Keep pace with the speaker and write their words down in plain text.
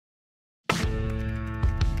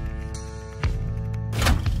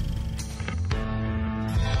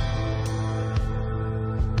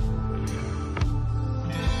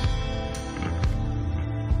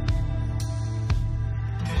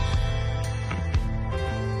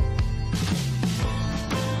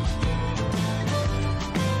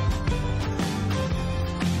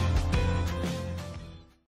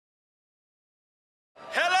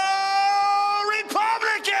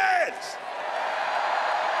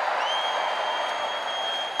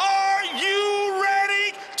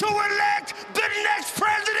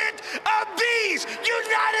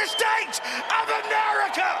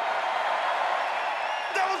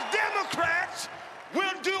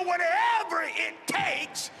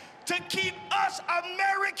to keep us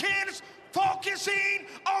Americans focusing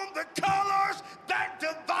on the colors that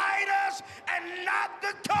divide us and not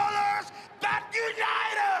the colors that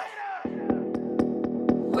unite us.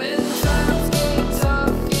 When times get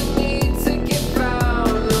tough, you need to get proud.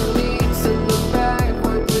 No need to look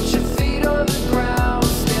backward, put your feet on the ground.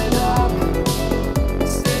 Stand up,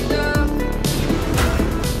 stand up.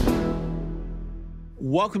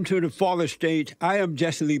 Welcome to The Fallen State. I am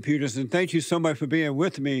Jesse Lee Peterson. Thank you so much for being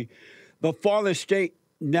with me. The Fallen State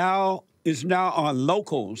is now on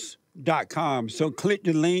locals.com. So click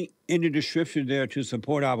the link in the description there to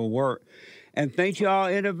support our work. And thank you all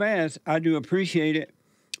in advance. I do appreciate it.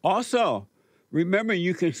 Also, remember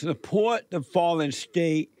you can support The Fallen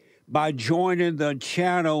State by joining the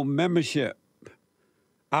channel membership,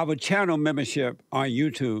 our channel membership on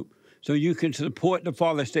YouTube. So you can support The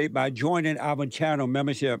Fallen State by joining our channel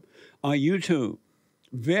membership on YouTube.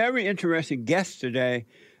 Very interesting guest today.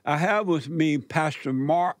 I have with me Pastor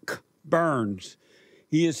Mark Burns.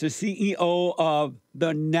 He is the CEO of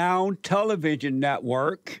the Now Television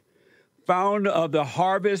Network, founder of the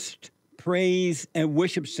Harvest, Praise, and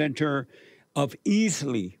Worship Center of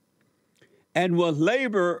Easley, and was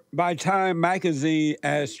labeled by Time magazine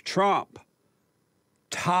as Trump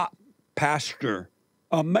top pastor.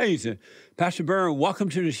 Amazing. Pastor Burns, welcome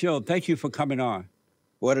to the show. Thank you for coming on.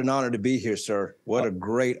 What an honor to be here, sir. What a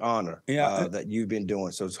great honor that you've been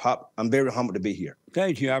doing. So I'm very humbled to be here.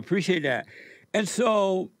 Thank you. I appreciate that. And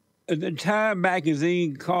so the Time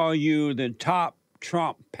magazine called you the top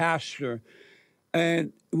Trump pastor.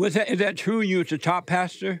 And is that true? You was the top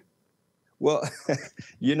pastor? Well,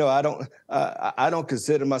 you know, I don't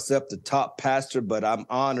consider myself the top pastor, but I'm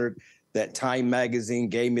honored that Time magazine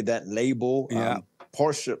gave me that label. Yeah.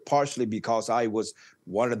 Partially because I was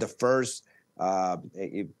one of the first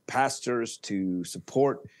pastors to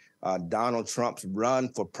support Donald Trump's run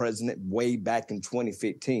for president way back in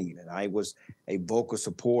 2015. And I was a vocal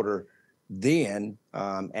supporter then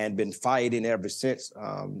and been fighting ever since.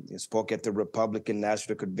 Spoke at the Republican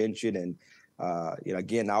National Convention. And,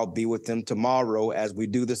 again, I'll be with them tomorrow as we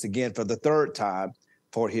do this again for the third time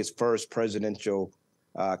for his first presidential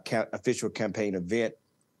official campaign event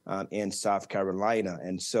in South Carolina.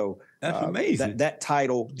 And so that's amazing. That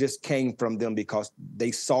title just came from them because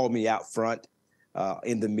they saw me out front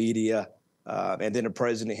in the media. And then the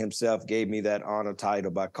president himself gave me that honor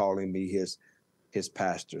title by calling me his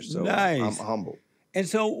pastor. So nice. I'm humbled. And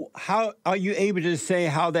so how are you able to say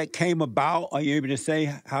how that came about? Are you able to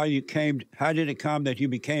say how did it come that you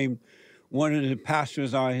became one of the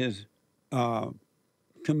pastors on his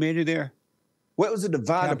committee there? Well, it was a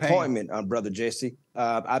divine appointment, Brother Jesse.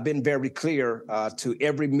 I've been very clear to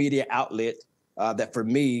every media outlet that for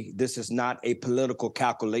me, this is not a political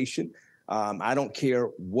calculation. I don't care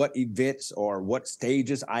what events or what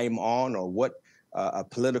stages I am on or what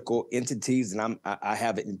political entities and I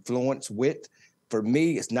have influence with. For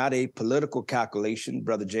me, it's not a political calculation,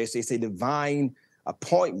 Brother Jesse. It's a divine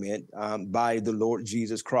appointment by the Lord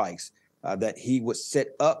Jesus Christ that he would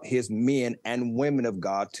set up his men and women of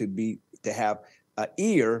God to have an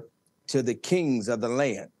ear to the kings of the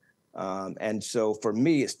land. And so for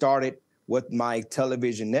me, it started with my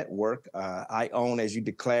television network. I own, as you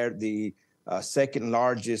declared, the second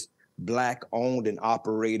largest Black-owned and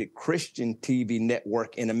operated Christian TV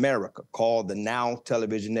network in America called the Now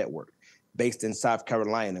Television Network, based in South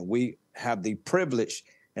Carolina. We have the privilege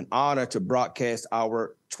and honor to broadcast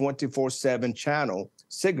our 24/7 channel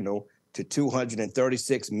signal to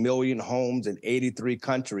 236 million homes in 83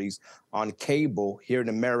 countries on cable here in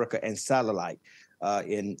America and satellite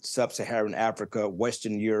in sub-Saharan Africa,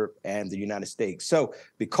 Western Europe, and the United States. So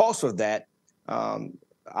because of that,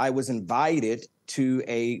 I was invited to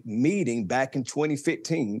a meeting back in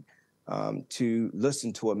 2015 to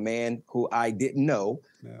listen to a man who I didn't know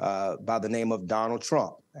by the name of Donald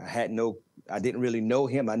Trump. I didn't really know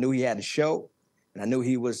him. I knew he had a show. And I knew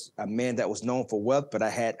he was a man that was known for wealth, but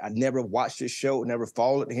I never watched his show, never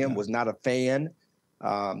followed him, was not a fan.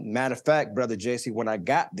 Matter of fact, Brother Jesse, when I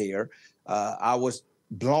got there, I was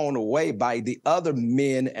blown away by the other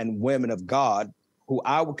men and women of God who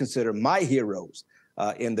I would consider my heroes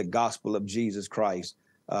in the gospel of Jesus Christ.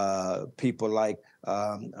 People like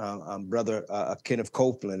Brother Kenneth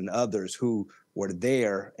Copeland and others who were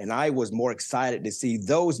there. And I was more excited to see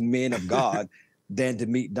those men of God than to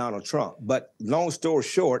meet Donald Trump. But long story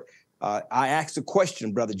short, I asked a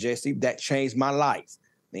question, Brother Jesse, that changed my life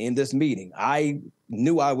in this meeting. I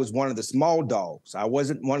knew I was one of the small dogs. I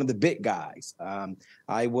wasn't one of the big guys. I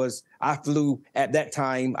flew at that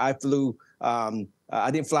time, I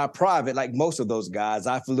didn't fly private like most of those guys.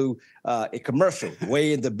 I flew a commercial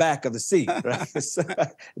way in the back of the seat, right?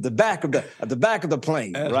 the back of the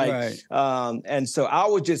plane, That's right? And so I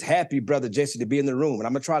was just happy, Brother Jesse, to be in the room. And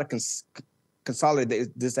I'm gonna try to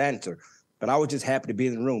consolidate this answer, but I was just happy to be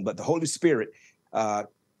in the room. But the Holy Spirit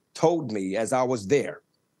told me as I was there,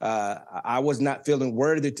 I was not feeling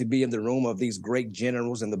worthy to be in the room of these great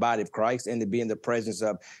generals in the body of Christ and to be in the presence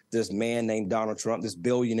of this man named Donald Trump, this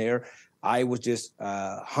billionaire. I was just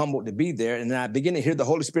humbled to be there. And then I began to hear the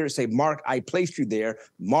Holy Spirit say, Mark, I placed you there.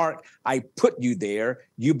 Mark, I put you there.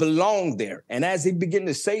 You belong there. And as he began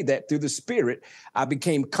to say that through the Spirit, I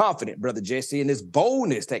became confident, Brother Jesse, and this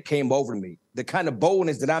boldness that came over me, the kind of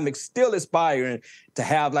boldness that I'm still aspiring to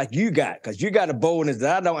have like you got, because you got a boldness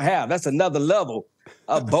that I don't have. That's another level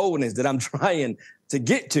of boldness that I'm trying to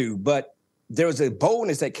get to. But there was a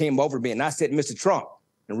boldness that came over me. And I said, Mr. Trump,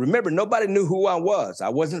 and remember, nobody knew who I was. I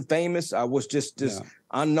wasn't famous. I was just this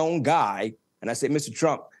unknown guy. And I said, Mr.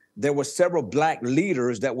 Trump, there were several Black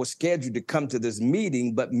leaders that were scheduled to come to this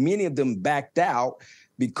meeting, but many of them backed out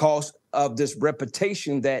because of this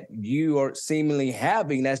reputation that you are seemingly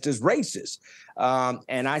having as just racist.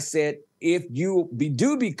 And I said, if you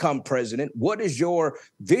do become president, what is your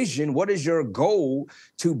vision? What is your goal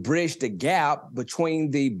to bridge the gap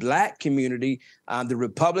between the Black community, the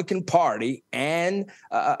Republican Party, and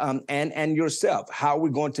yourself? How are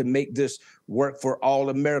we going to make this work for all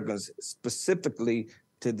Americans, specifically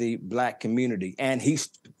to the Black community? And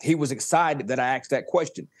he was excited that I asked that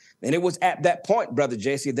question. And it was at that point, Brother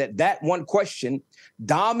Jesse, that one question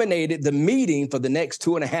dominated the meeting for the next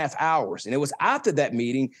 2.5 hours. And it was after that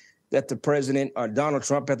meeting that the president, Donald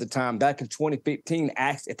Trump at the time, back in 2015,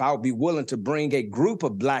 asked if I would be willing to bring a group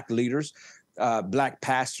of Black leaders, Black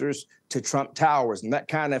pastors, to Trump Towers. And that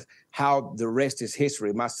kind of how the rest is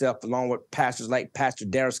history. Myself, along with pastors like Pastor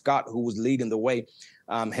Darrell Scott, who was leading the way,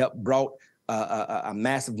 helped brought a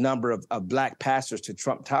massive number of Black pastors to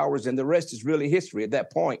Trump Towers. And the rest is really history. At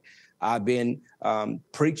that point, I've been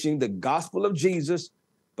preaching the gospel of Jesus,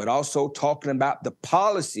 but also talking about the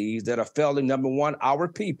policies that are failing, number one, our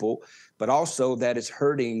people, but also that is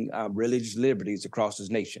hurting religious liberties across this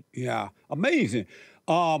nation. Yeah, amazing.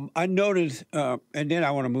 I noticed, and then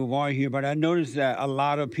I want to move on here, but I noticed that a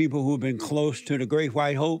lot of people who've been close to the Great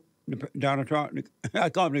White Hope, Donald Trump, I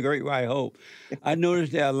call him the Great White Hope. I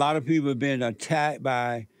noticed that a lot of people have been attacked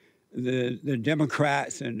by the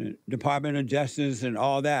Democrats and the Department of Justice and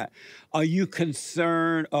all that. Are you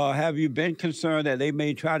concerned, or have you been concerned that they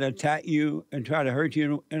may try to attack you and try to hurt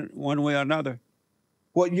you in one way or another?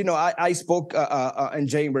 Well, you know, I spoke on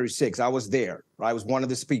January 6th. I was there. I was one of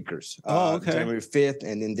the speakers. January 5th,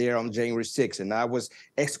 and then there on January 6th. And I was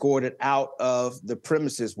escorted out of the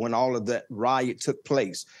premises when all of that riot took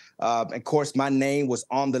place. Of course, my name was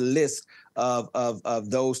on the list of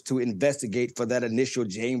those to investigate for that initial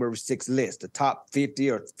January 6th list, the top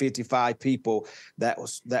 50 or 55 people that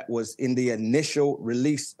was in the initial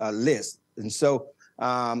release list. And so,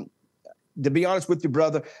 to be honest with you,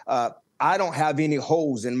 brother, I don't have any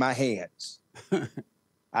holes in my hands.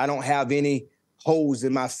 I don't have any holes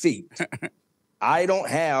in my feet. I don't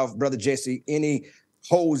have, Brother Jesse, any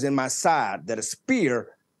holes in my side that a spear,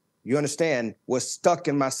 you understand, was stuck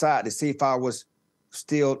in my side to see if I was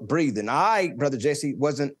still breathing. I, Brother Jesse,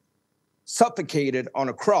 wasn't suffocated on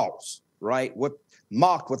a cross, right?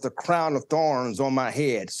 Mocked with a crown of thorns on my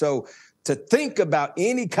head. So to think about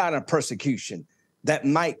any kind of persecution that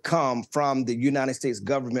might come from the United States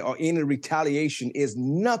government or any retaliation is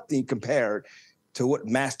nothing compared to what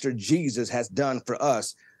Master Jesus has done for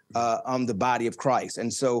us on the body of Christ.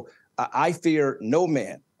 And so I fear no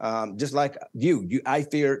man, just like I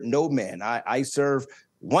fear no man. I serve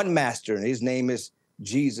one master, and his name is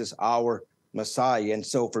Jesus, our Messiah. And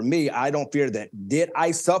so for me, I don't fear that. Did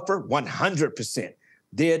I suffer? 100%.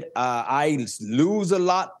 Did I lose a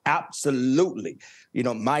lot? Absolutely. You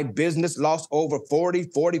know, my business lost over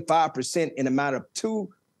 45% in a matter of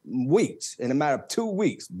 2 weeks. In a matter of 2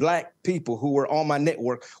 weeks, Black people who were on my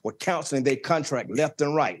network were canceling their contract left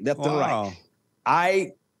and right.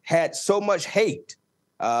 I had so much hate,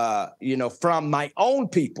 from my own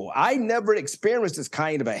people. I never experienced this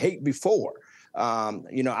kind of a hate before.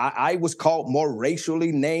 I was called more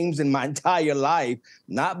racially names in my entire life,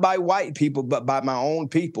 not by white people, but by my own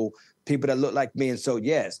people that look like me. And so,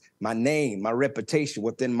 yes, my name, my reputation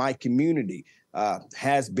within my community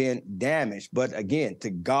has been damaged. But again, to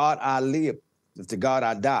God I live, to God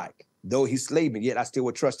I die. Though he slayed me, yet I still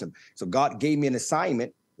would trust him. So God gave me an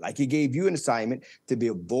assignment, like he gave you an assignment, to be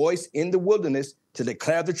a voice in the wilderness, to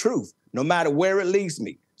declare the truth, no matter where it leads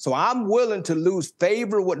me. So I'm willing to lose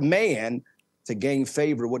favor with man to gain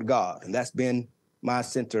favor with God. And that's been my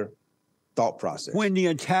center thought process. When the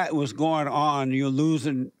attack was going on, you're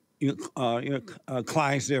losing your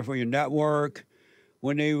clients there for your network.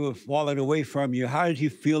 When they were falling away from you, how did you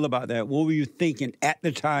feel about that? What were you thinking at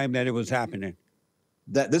the time that it was happening?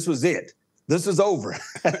 That this was it. This is over.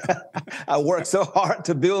 I worked so hard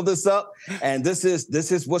to build this up, and this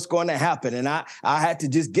is what's going to happen. And I had to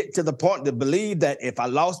just get to the point to believe that if I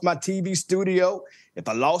lost my TV studio, if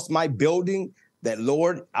I lost my building, that,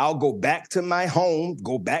 Lord, I'll go back to my home,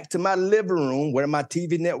 go back to my living room where my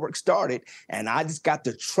TV network started. And I just got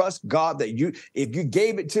to trust God that if you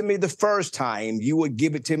gave it to me the first time, you would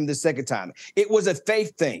give it to me the second time. It was a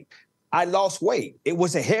faith thing. I lost weight. It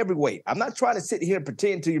was a heavy weight. I'm not trying to sit here and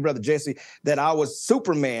pretend to you, Brother Jesse, that I was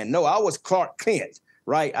Superman. No, I was Clark Kent,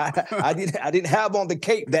 right? I didn't have on the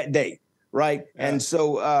cape that day. Right. Yeah. And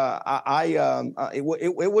so it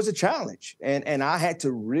was a challenge. And I had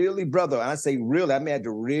to really, brother, and I say really, I mean, I had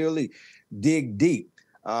to really dig deep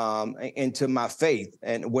into my faith,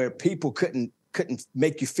 and where people couldn't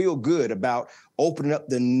make you feel good about opening up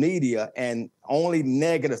the media and only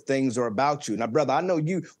negative things are about you. Now, brother, I know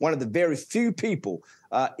you, one of the very few people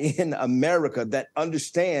in America that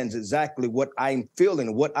understands exactly what I'm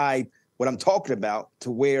feeling, what I'm talking about,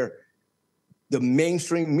 to where the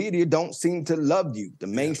mainstream media don't seem to love you. The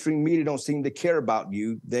mainstream media don't seem to care about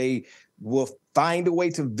you. They will find a way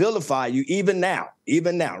to vilify you even now,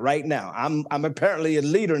 right now. I'm apparently a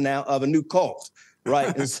leader now of a new cult,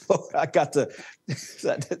 right? And so I got to,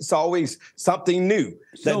 it's always something new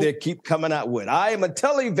that they keep coming out with. I am a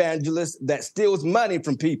televangelist that steals money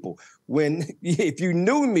from people. When, if you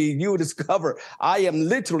knew me, you would discover I am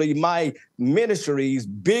literally my ministry's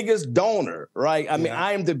biggest donor, right? I mean,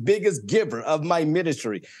 I am the biggest giver of my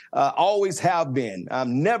ministry, always have been.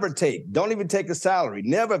 Don't even take a salary,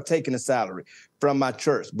 never have taken a salary from my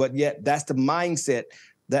church. But yet that's the mindset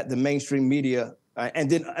that the mainstream media, and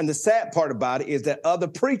the sad part about it is that other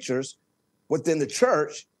preachers within the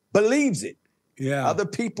church believes it. Yeah. Other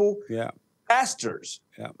people, pastors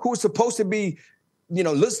who are supposed to be,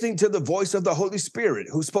 listening to the voice of the Holy Spirit,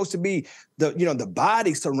 who's supposed to be the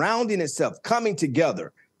body surrounding itself, coming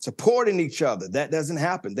together, supporting each other. That doesn't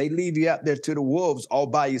happen. They leave you out there to the wolves all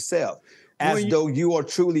by yourself, as though you are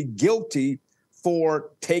truly guilty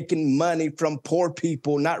for taking money from poor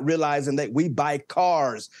people, not realizing that we buy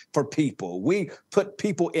cars for people. We put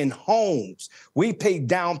people in homes. We pay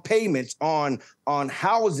down payments on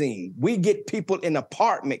housing. We get people in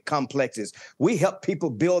apartment complexes. We help people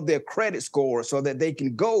build their credit score so that they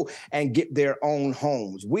can go and get their own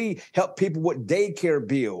homes. We help people with daycare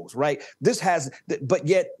bills, right? But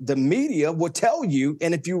yet the media will tell you,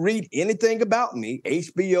 and if you read anything about me,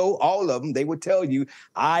 HBO, all of them, they would tell you,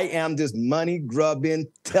 I am this money-grubbing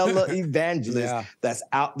tele-evangelist that's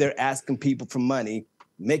out there asking people for money,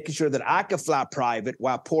 making sure that I can fly private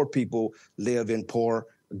while poor people live in poor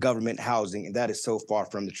government housing, and that is so far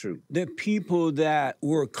from the truth. The people that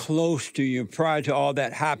were close to you prior to all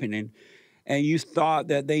that happening, and you thought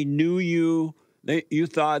that they knew you, you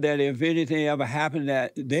thought that if anything ever happened,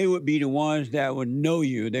 that they would be the ones that would know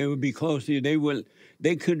you, they would be close to you,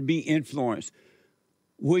 they could be influenced.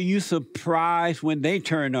 Were you surprised when they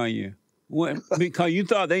turned on you? Because you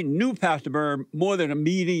thought they knew Pastor Bird more than the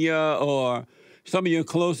media or some of your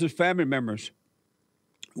closest family members.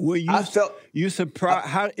 Were you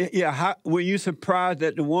surprised? Were you surprised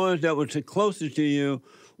that the ones that were the closest to you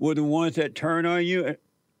were the ones that turned on you?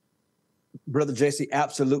 Brother Jesse,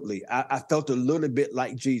 absolutely. I felt a little bit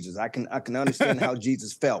like Jesus. I can understand how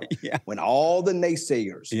Jesus felt when all the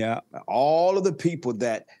naysayers, all of the people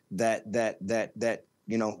that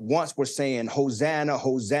once were saying, Hosanna,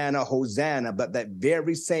 Hosanna, Hosanna, but that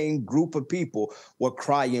very same group of people were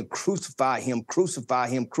crying, crucify him, crucify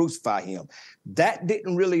him, crucify him. That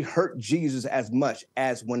didn't really hurt Jesus as much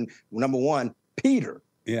as when, number one, Peter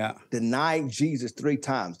denied Jesus 3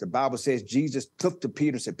 times. The Bible says Jesus took to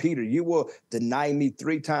Peter and said, Peter, you will deny me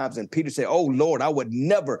 3 times. And Peter said, oh, Lord, I would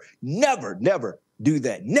never, never, never do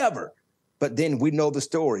that. Never. But then we know the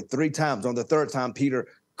story. 3 times. On the 3rd time, Peter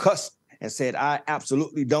cussed and said, I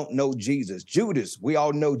absolutely don't know Jesus. Judas, we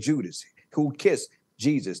all know Judas, who kissed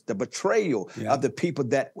Jesus. The betrayal of the people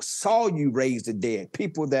that saw you raise the dead,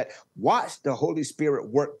 people that watched the Holy Spirit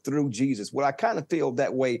work through Jesus. Well, I kind of feel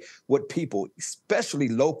that way with people, especially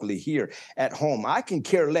locally here at home. I can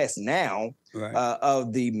care less now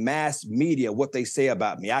of the mass media, what they say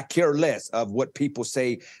about me. I care less of what people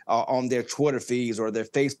say on their Twitter feeds or their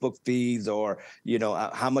Facebook feeds, or,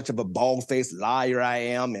 how much of a bald-faced liar I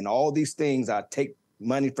am and all these things. I take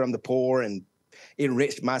money from the poor and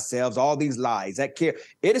enrich myself, all these lies. That care.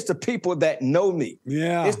 It is the people that know me.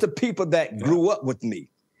 Yeah. It's the people that grew up with me.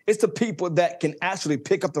 It's the people that can actually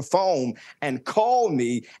pick up the phone and call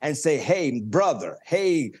me and say, hey, brother,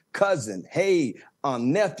 hey, cousin, hey,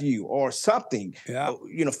 nephew, or something,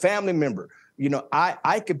 family member.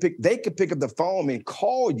 They could pick up the phone and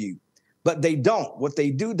call you, but they don't. What they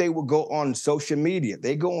do, they will go on social media.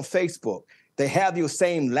 They go on Facebook. They have your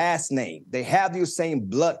same last name. They have your same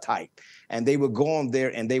blood type. And they will go on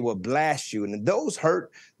there and they will blast you. And those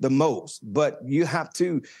hurt the most. But you have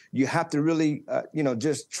to really,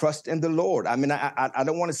 just trust in the Lord. I mean, I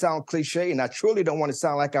don't want to sound cliche, and I truly don't want to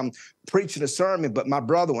sound like I'm preaching a sermon. But my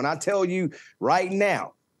brother, when I tell you right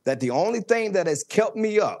now that the only thing that has kept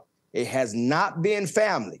me up, it has not been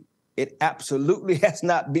family. It absolutely has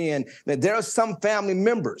not been. There are some family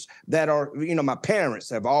members that are, my parents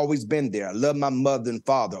have always been there. I love my mother and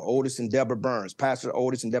father, Otis and Deborah Burns, Pastor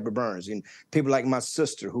Otis and Deborah Burns, and people like my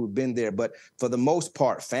sister who've been there. But for the most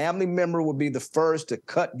part, family member would be the first to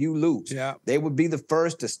cut you loose. Yeah. They would be the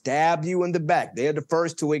first to stab you in the back. They're the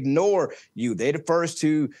first to ignore you. They're the first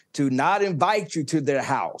to not invite you to their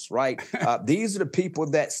house, right? These are the people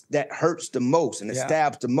that hurts the most and it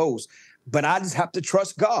stabs the most. But I just have to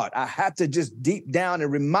trust God. I have to just deep down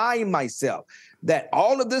and remind myself that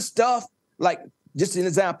all of this stuff, like just an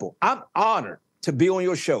example, I'm honored to be on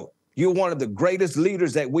your show. You're one of the greatest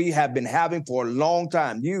leaders that we have been having for a long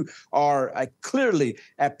time. You are clearly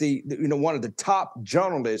at one of the top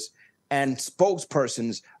journalists and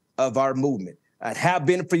spokespersons of our movement and have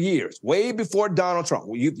been for years, way before Donald Trump.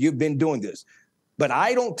 You've been doing this. But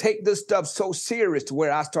I don't take this stuff so serious to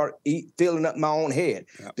where I start filling up my own head.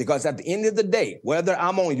 Yep. Because at the end of the day, whether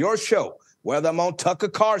I'm on your show, whether I'm on Tucker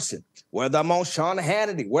Carlson, whether I'm on Sean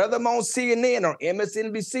Hannity, whether I'm on CNN or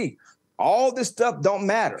MSNBC, all this stuff don't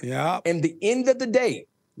matter. Yep. And the end of the day,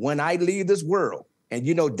 when I leave this world, and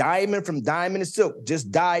Diamond from Diamond and Silk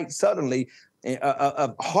just died suddenly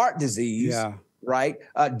of heart disease. Yeah. Right,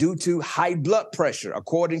 due to high blood pressure,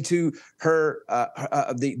 according to her,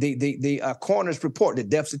 the coroner's report, the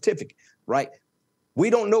death certificate. Right, we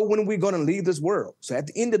don't know when we're going to leave this world. So at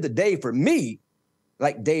the end of the day, for me,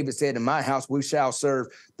 like David said, in my house we shall serve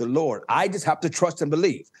the Lord. I just have to trust and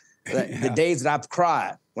believe. The days that I've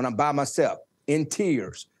cried when I'm by myself, in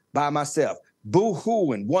tears, by myself,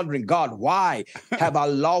 boo-hooing, wondering, God, why have I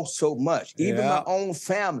lost so much? Even my own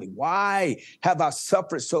family, why have I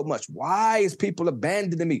suffered so much? Why is people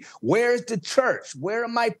abandoning me? Where is the church? Where are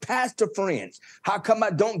my pastor friends? How come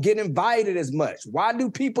I don't get invited as much? Why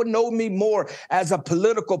do people know me more as a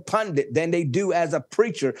political pundit than they do as a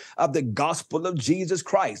preacher of the gospel of Jesus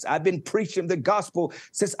Christ? I've been preaching the gospel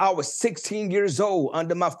since I was 16 years old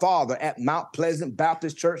under my father at Mount Pleasant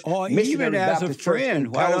Baptist Church, Missionary Baptist Church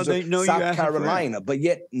in Why don't they know South Carolina, but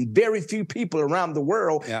yet very few people around the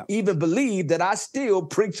world even believe that I still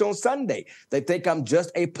preach on Sunday. They think I'm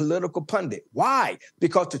just a political pundit. Why?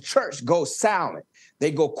 Because the church goes silent.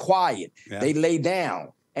 They go quiet. They lay down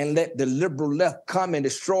and let the liberal left come and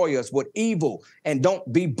destroy us with evil and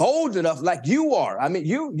don't be bold enough like you are. I mean,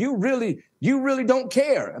 you really don't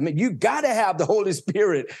care. I mean, you got to have the Holy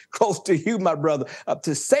Spirit close to you, my brother,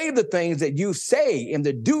 to say the things that you say and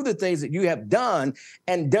to do the things that you have done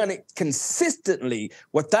and done it consistently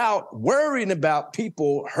without worrying about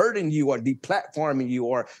people hurting you or deplatforming you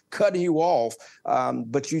or cutting you off.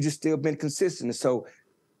 But you just still been consistent. And so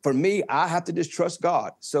for me, I have to just trust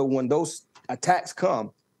God. So when those attacks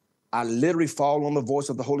come, I literally fall on the voice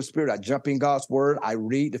of the Holy Spirit. I jump in God's word. I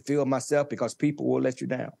read to feel myself because people will let you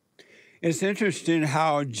down. It's interesting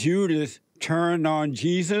how Judas turned on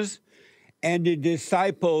Jesus and the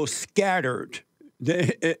disciples scattered.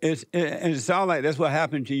 It sounds like that's what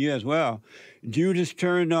happened to you as well. Judas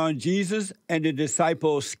turned on Jesus and the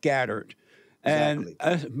disciples scattered. Exactly.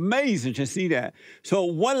 And it's amazing to see that. So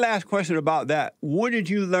one last question about that. What did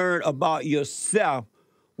you learn about yourself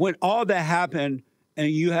when all that happened and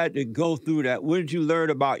you had to go through that? What did you learn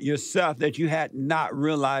about yourself that you had not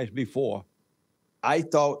realized before? I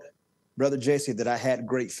thought, Brother Jesse, that I had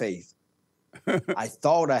great faith. I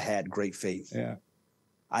thought I had great faith. Yeah.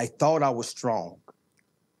 I thought I was strong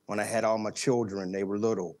when I had all my children, they were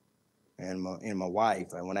little, and my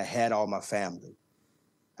wife, and when I had all my family.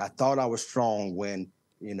 I thought I was strong when,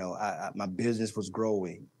 my business was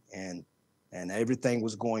growing and everything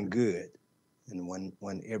was going good. And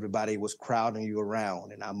when everybody was crowding you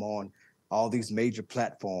around and I'm on all these major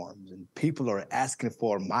platforms and people are asking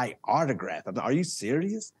for my autograph. I mean, are you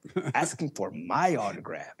serious? Asking for my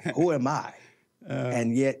autograph. Who am I?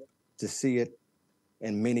 And yet to see it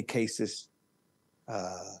in many cases,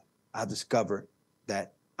 I discovered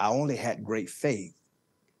that I only had great faith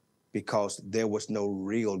because there was no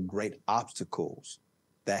real great obstacles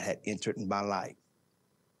that had entered in my life.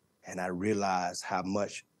 And I realized how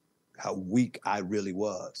weak I really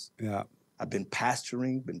was. Yeah. I've been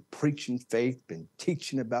pastoring, been preaching faith, been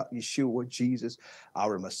teaching about Yeshua, Jesus,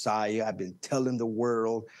 our Messiah. I've been telling the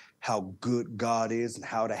world how good God is and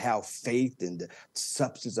how to have faith and the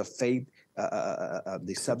substance of faith,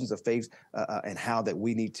 and how that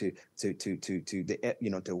we need to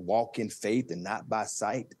walk in faith and not by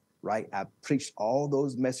sight. Right? I preached all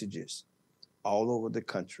those messages all over the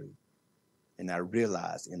country. And I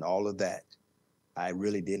realized in all of that, I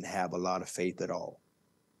really didn't have a lot of faith at all,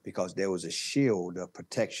 because there was a shield of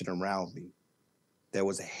protection around me. There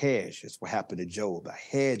was a hedge. That's what happened to Job. A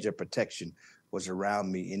hedge of protection was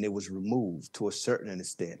around me, and it was removed to a certain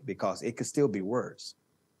extent, because it could still be worse.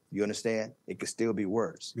 You understand? It could still be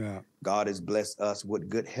worse. Yeah. God has blessed us with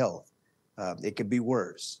good health. It could be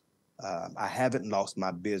worse. I haven't lost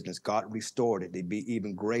my business. God restored it to be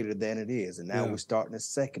even greater than it is. And now we're starting a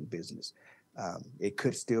second business. It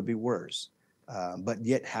could still be worse. But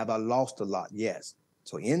yet, have I lost a lot? Yes.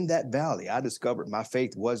 So in that valley, I discovered my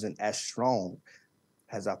faith wasn't as strong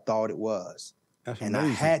as I thought it was. That's and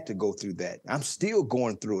amazing. I had to go through that. I'm still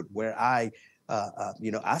going through it, where I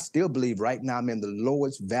still believe right now I'm in the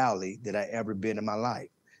lowest valley that I ever been in my life.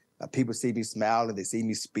 People see me smiling, they see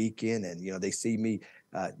me speaking, and, they see me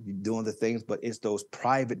doing the things, but it's those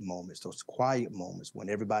private moments, those quiet moments when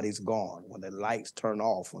everybody's gone, when the lights turn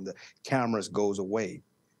off, when the cameras goes away,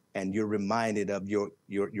 and you're reminded of your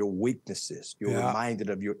weaknesses. You're reminded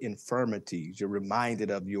of your infirmities. You're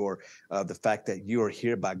reminded of the fact that you are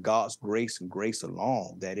here by God's grace and grace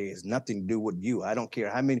alone. That is nothing to do with you. I don't care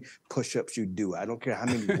how many push-ups you do. I don't care how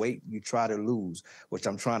many weight you try to lose, which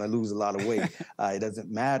I'm trying to lose a lot of weight. It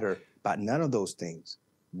doesn't matter about none of those things.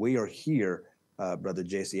 We are here, Brother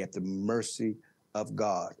Jesse, at the mercy of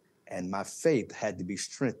God. And my faith had to be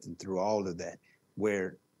strengthened through all of that,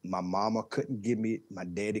 where my mama couldn't give me it. My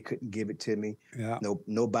daddy couldn't give it to me. Yeah.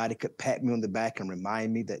 Nobody could pat me on the back and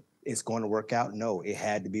remind me that it's going to work out. No, it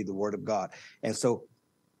had to be the word of God. And so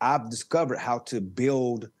I've discovered how to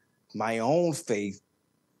build my own faith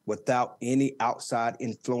without any outside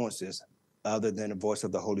influences other than the voice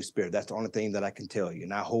of the Holy Spirit. That's the only thing that I can tell you.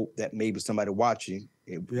 And I hope that maybe somebody watching,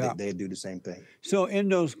 they'll do the same thing. So in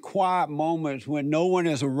those quiet moments when no one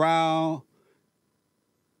is around,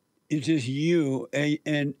 it's just you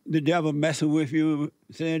and the devil messing with you,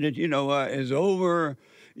 saying that, it's over,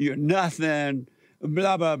 you're nothing,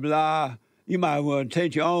 blah, blah, blah. You might well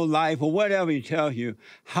take your own life or whatever he tells you.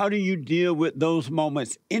 How do you deal with those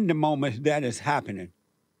moments in the moments that is happening?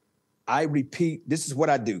 I repeat, this is what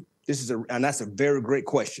I do. And that's a very great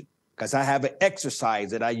question, because I have an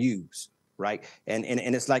exercise that I use, right? And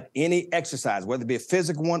it's like any exercise, whether it be a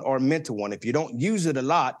physical one or a mental one. If you don't use it a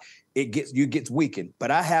lot, you gets weakened.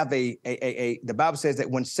 But I have the Bible says that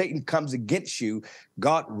when Satan comes against you,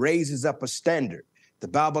 God raises up a standard. The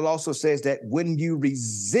Bible also says that when you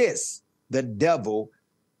resist the devil,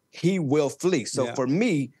 he will flee. So for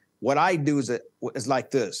me, what I do is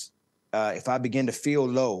like this. If I begin to feel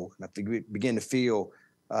low, and I begin to feel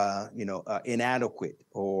inadequate,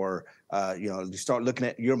 or you start looking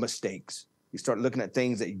at your mistakes. You start looking at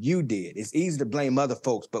things that you did. It's easy to blame other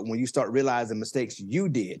folks, but when you start realizing mistakes you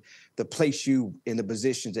did, to place you in the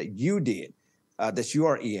positions that you did, that you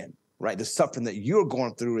are in, right? The suffering that you're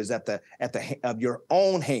going through is at the of your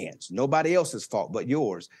own hands, nobody else's fault but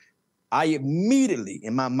yours. I immediately,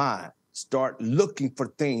 in my mind, start looking for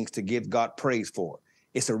things to give God praise for.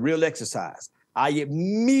 It's a real exercise. I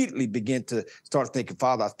immediately begin to start thinking,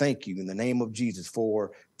 Father, I thank you in the name of Jesus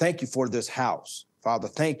thank you for this house. Father,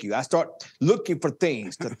 thank you. I start looking for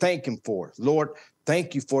things to thank him for. Lord,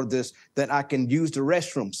 thank you for this, that I can use the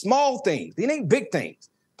restroom. Small things. It ain't big things.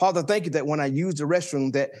 Father, thank you that when I use the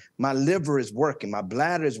restroom, that my liver is working, my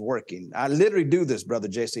bladder is working. I literally do this, Brother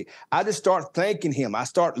Jesse. I just start thanking him. I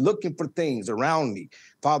start looking for things around me.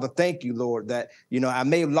 Father, thank you, Lord, that, I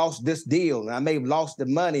may have lost this deal, and I may have lost the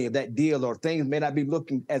money of that deal, or things may not be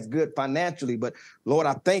looking as good financially. But Lord,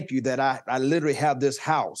 I thank you that I literally have this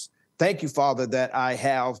house. Thank you, Father, that I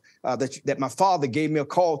have, that my father gave me a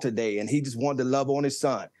call today, and he just wanted to love on his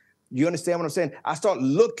son. You understand what I'm saying? I start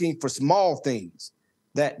looking for small things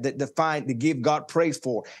that to give God praise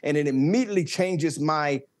for. And it immediately changes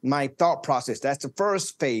my thought process. That's the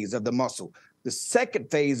first phase of the muscle. The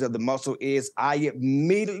second phase of the muscle is I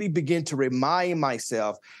immediately begin to remind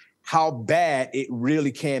myself how bad it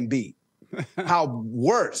really can be, how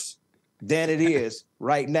worse than it is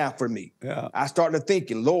right now for me. Yeah. I started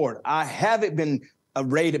thinking, Lord, I haven't been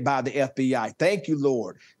raided by the FBI. Thank you,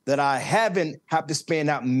 Lord, that I haven't had to spend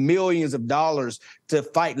out millions of dollars to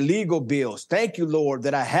fight legal bills. Thank you, Lord,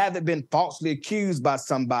 that I haven't been falsely accused by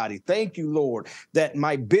somebody. Thank you, Lord, that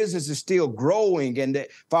my business is still growing. And that,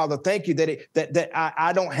 Father, thank you that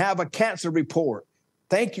I don't have a cancer report.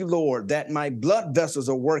 Thank you, Lord, that my blood vessels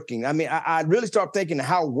are working. I mean, I really start thinking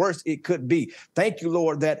how worse it could be. Thank you,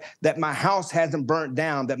 Lord, that my house hasn't burnt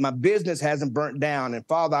down, that my business hasn't burnt down. And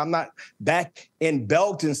Father, I'm not back in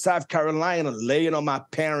Belton, South Carolina, laying on my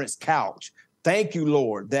parents' couch. Thank you,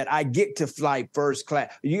 Lord, that I get to fly first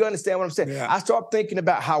class. You understand what I'm saying? Yeah. I start thinking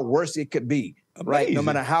about how worse it could be, right? No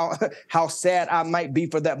matter how sad I might be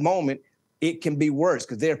for that moment, it can be worse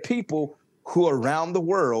because there are people who are around the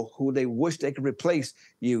world who they wish they could replace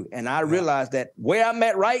you. And I realize that where I'm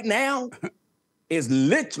at right now is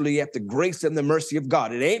literally at the grace and the mercy of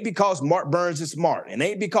God. It ain't because Mark Burns is smart. It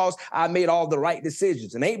ain't because I made all the right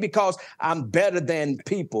decisions. It ain't because I'm better than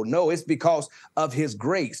people. No, it's because of his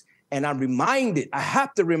grace. And I'm reminded, I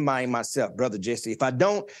have to remind myself, Brother Jesse, if I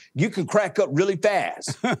don't, you can crack up really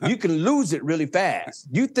fast. You can lose it really fast.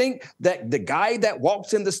 You think that the guy that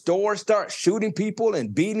walks in the store starts shooting people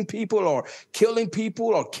and beating people or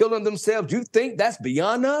killing themselves, you think that's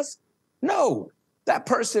beyond us? No. That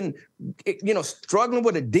person, struggling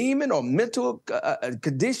with a demon or mental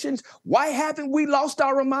conditions, why haven't we lost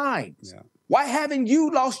our minds? Yeah. Why haven't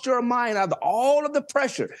you lost your mind out of all of the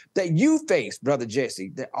pressure that you face, Brother Jesse,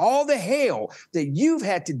 that all the hell that you've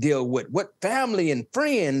had to deal with family and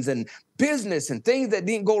friends and business and things that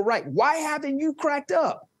didn't go right? Why haven't you cracked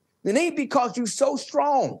up? It ain't because you're so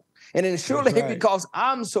strong. And it surely ain't because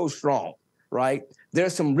I'm so strong, right?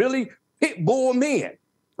 There's some really pit bull men,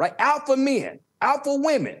 right? Alpha men, alpha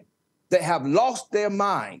women that have lost their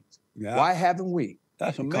minds. Yeah. Why haven't we?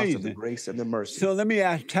 That's amazing. Because of the grace and the mercy. So let me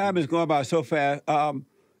ask, time is going by so fast.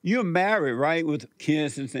 You're married, right, with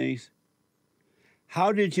kids and things.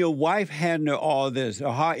 How did your wife handle all this,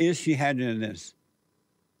 or how is she handling this?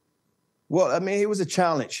 Well, I mean, it was a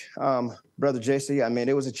challenge, Brother Jesse. I mean,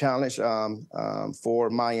 it was a challenge for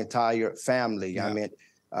my entire family. Yeah. I mean,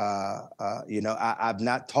 I've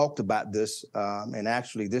not talked about this, and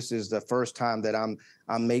actually, this is the first time that I'm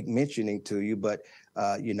mentioning to you. But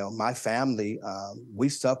my family, we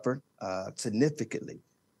suffered significantly,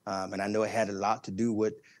 and I know it had a lot to do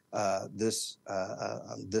with this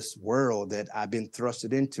world that I've been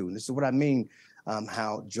thrusted into. And this is what I mean: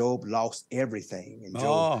 how Job lost everything, and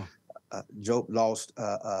Job lost,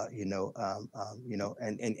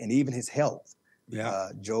 and even his health. Yeah.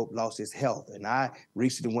 Job lost his health, and I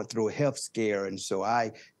recently went through a health scare, and so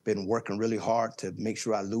I've been working really hard to make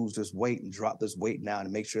sure I lose this weight and drop this weight now,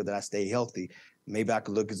 and make sure that I stay healthy. Maybe I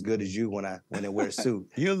could look as good as you when I wear a suit.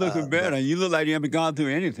 You're looking better. You look like you haven't gone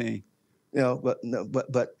through anything. But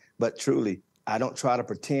truly, I don't try to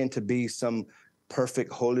pretend to be some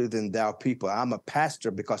perfect, holier than thou people. I'm a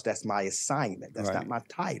pastor because that's my assignment. That's not my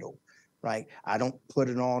title. Right? I don't put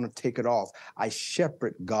it on or take it off. I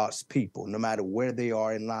shepherd God's people, no matter where they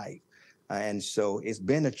are in life. And so it's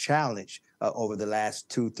been a challenge over the last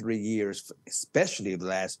 2-3 years, especially the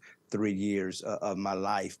last 3 years of my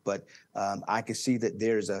life. But I can see that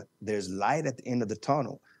there's light at the end of the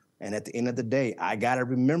tunnel. And at the end of the day, I got to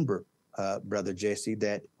remember, Brother Jesse,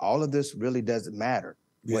 that all of this really doesn't matter.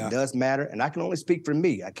 Yeah. What does matter, and I can only speak for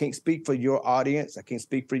me. I can't speak for your audience. I can't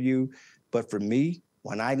speak for you. But for me,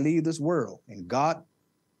 when I leave this world, and God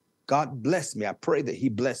bless me, I pray that he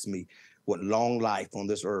bless me with long life on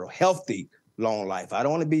this earth, healthy, long life. I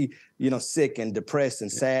don't want to be, sick and depressed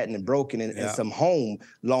and sad and broken and some home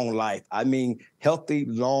long life. I mean, healthy,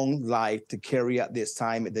 long life to carry out the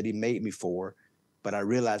assignment that he made me for. But I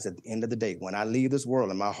realize at the end of the day, when I leave this world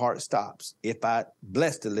and my heart stops, if I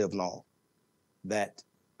blessed to live long, that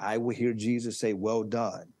I will hear Jesus say, "Well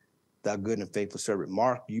done, thou good and faithful servant."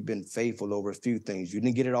 Mark, you've been faithful over a few things. You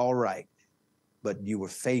didn't get it all right, but you were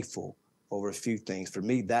faithful over a few things. For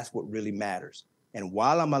me, that's what really matters. And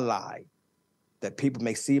while I'm alive, that people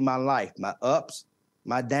may see my life, my ups,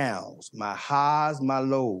 my downs, my highs, my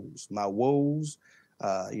lows, my woes,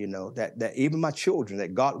 that even my children,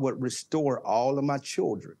 that God would restore all of my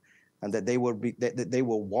children, and that they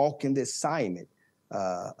will walk in this assignment.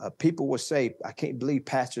 People will say, I can't believe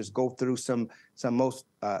pastors go through some most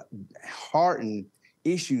hardened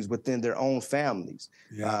issues within their own families.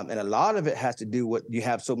 Yeah. And a lot of it has to do with you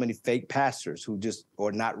have so many fake pastors who just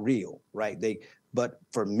are not real, right? But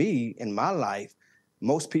for me, in my life,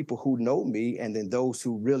 most people who know me, and then those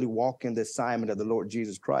who really walk in the assignment of the Lord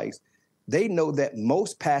Jesus Christ, they know that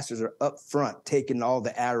most pastors are up front taking all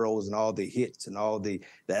the arrows and all the hits and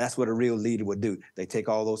that's what a real leader would do. They take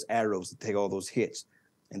all those arrows, they take all those hits,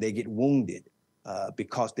 and they get wounded.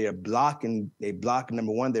 because they blocking,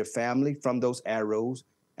 number one, their family from those arrows,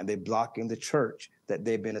 and they're blocking the church that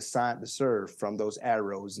they've been assigned to serve from those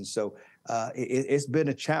arrows. And so it's been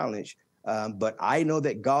a challenge, but I know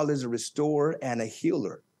that God is a restorer and a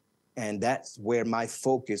healer, and that's where my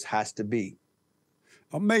focus has to be.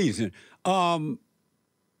 Amazing. One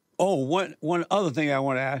other thing I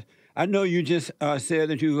want to ask. I know you just said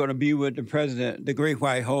that you were going to be with the president, the Great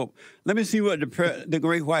White Hope. Let me see what the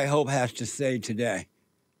Great White Hope has to say today.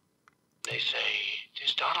 They say,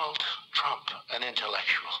 is Donald Trump an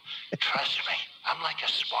intellectual? Trust me, I'm like a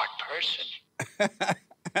smart person.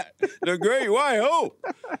 The Great White Hope.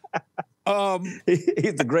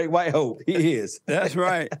 He's the Great White Hope. He is. That's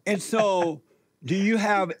right. And so, do you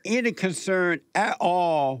have any concern at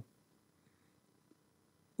all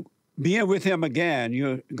being with him again?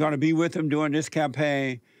 You're going to be with him during this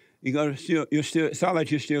campaign. You're still sound like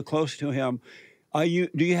you're still close to him. Do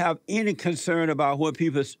you have any concern about what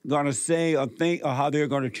people are going to say or think, or how they're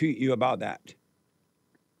going to treat you about that?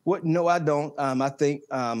 Well, no, I don't. I think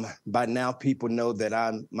by now people know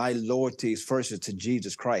that my loyalty is first to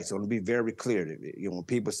Jesus Christ. I want to be very clear. When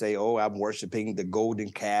people say, "Oh, I'm worshiping the golden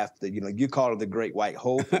calf," you call him the Great White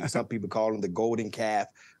Hope, and some people call him the golden calf,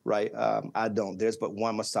 right? I don't. There's but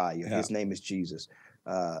one Messiah. Yeah. His name is Jesus,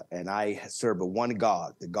 and I serve one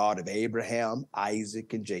God, the God of Abraham,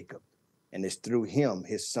 Isaac, and Jacob, and it's through him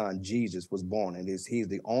his son Jesus was born, and he's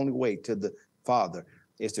the only way to the Father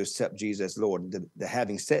is to accept Jesus as Lord.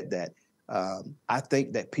 Having said that, I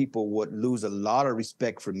think that people would lose a lot of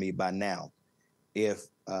respect for me by now if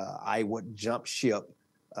I would jump ship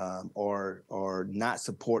or not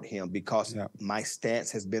support him, because my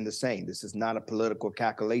stance has been the same. This is not a political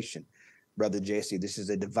calculation, Brother Jesse. This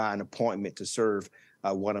is a divine appointment to serve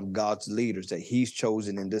one of God's leaders that he's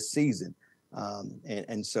chosen in this season.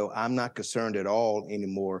 And so I'm not concerned at all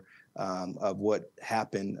anymore of what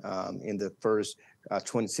happened in the first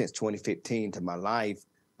since 2015 to my life.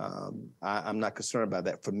 I'm not concerned about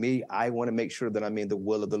that. For me, I want to make sure that I'm in the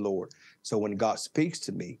will of the Lord. So when God speaks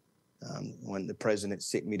to me, when the president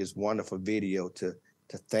sent me this wonderful video to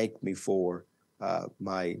thank me for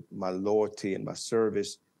my loyalty and my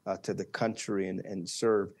service to the country and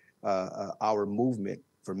serve our movement,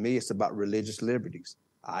 for me, it's about religious liberties.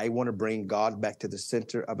 I want to bring God back to the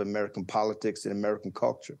center of American politics and American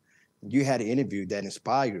culture. You had an interview that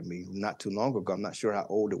inspired me not too long ago. I'm not sure how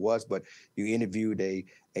old it was, but you interviewed a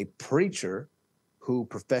preacher who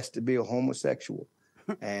professed to be a homosexual,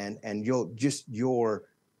 and your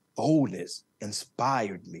boldness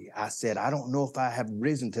inspired me. I said, I don't know if I have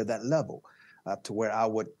risen to that level to where I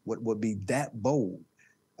would be that bold,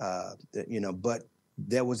 but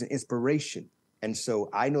there was an inspiration. And so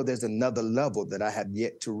I know there's another level that I have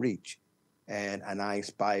yet to reach, and I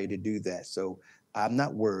aspire to do that. So I'm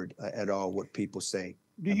not worried at all what people say.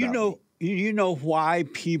 Do you know why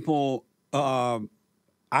people,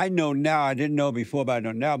 I know now, I didn't know before, but I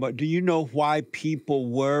know now, but do you know why people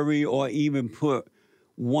worry or even put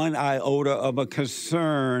one iota of a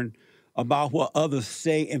concern about what others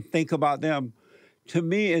say and think about them? To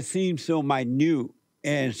me, it seems so minute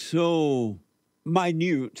and so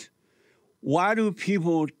minute. Why do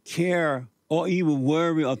people care or even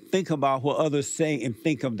worry or think about what others say and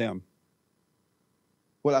think of them?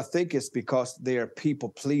 Well, I think it's because they're people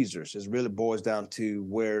pleasers. It really boils down to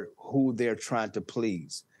who they're trying to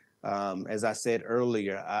please. As I said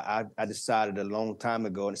earlier, I decided a long time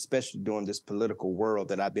ago, and especially during this political world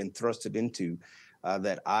that I've been thrusted into,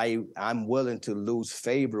 that I'm willing to lose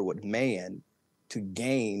favor with man to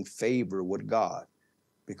gain favor with God,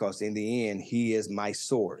 because in the end, he is my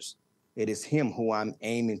source. It is him who I'm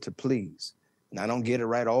aiming to please. And I don't get it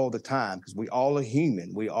right all the time, because we all are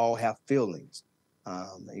human. We all have feelings.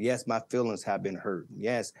 Yes, my feelings have been hurt.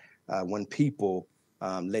 Yes, when people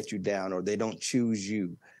let you down or they don't choose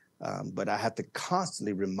you. But I have to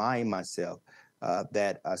constantly remind myself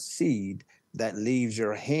that a seed that leaves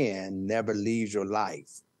your hand never leaves your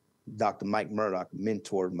life. Dr. Mike Murdoch, a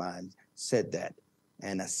mentor of mine, said that.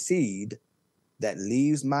 And a seed that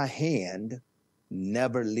leaves my hand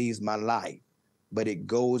never leaves my life, but it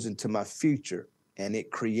goes into my future and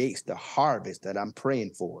it creates the harvest that I'm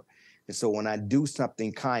praying for. And so when I do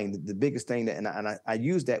something kind, the biggest thing I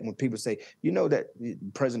use that when people say, that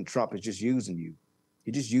President Trump is just using you.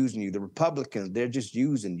 He's just using you. The Republicans, they're just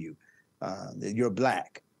using you. You're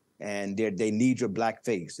black, and they need your black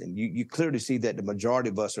face. And you clearly see that the majority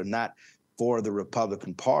of us are not for the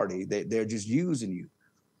Republican Party. They're just using you.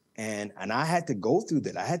 And I had to go through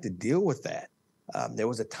that. I had to deal with that. there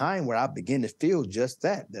was a time where I began to feel just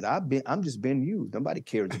that I'm just being used. Nobody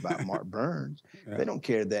cares about Mark Burns. Yeah. They don't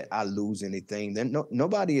care that I lose anything. Then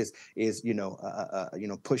nobody is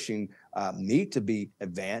pushing me to be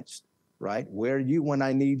advanced, right? Where are you when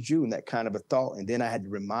I need you? And that kind of a thought. And then I had to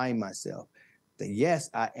remind myself that yes,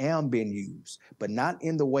 I am being used, but not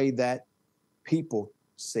in the way that people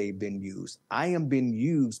say been used. I am being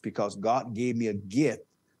used because God gave me a gift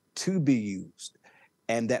to be used.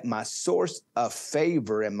 And that my source of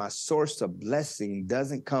favor and my source of blessing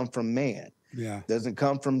doesn't come from man. Yeah. Doesn't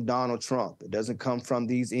come from Donald Trump. It doesn't come from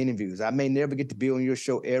these interviews. I may never get to be on your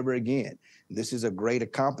show ever again. This is a great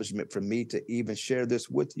accomplishment for me to even share this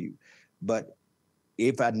with you. But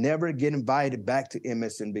if I never get invited back to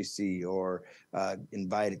MSNBC or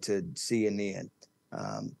invited to CNN,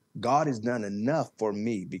 God has done enough for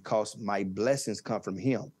me because my blessings come from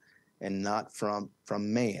him and not from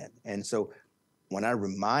man. And so when I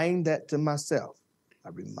remind that to myself, I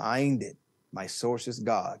reminded my source is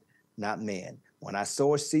God, not man. When I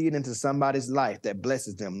sow a seed into somebody's life that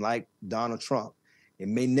blesses them, like Donald Trump, it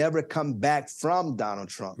may never come back from Donald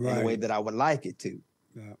Trump in the way that I would like it to,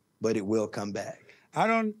 but it will come back. I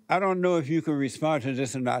don't know if you can respond to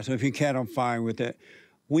this or not. So if you can, I'm fine with it.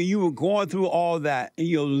 When you were going through all that in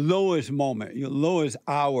your lowest moment, your lowest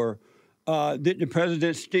hour, did the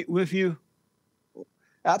president stick with you?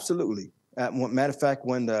 Absolutely. Matter of fact,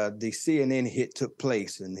 when the CNN hit took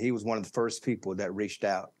place, and he was one of the first people that reached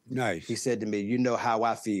out. Nice. He said to me, you know how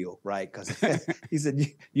I feel, right? Because he said,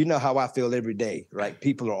 you know how I feel every day, right?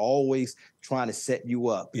 People are always trying to set you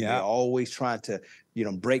up. Yeah. They're always trying to,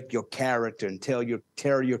 break your character and tear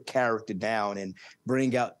your character down and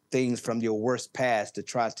bring out things from your worst past to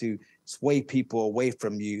try to sway people away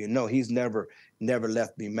from you. And no, he's never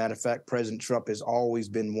left me. Matter of fact, President Trump has always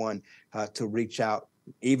been one to reach out.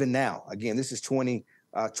 Even now, again, this is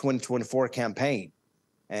 2024 campaign,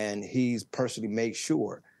 and he's personally made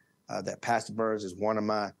sure that Pastor Burns is one of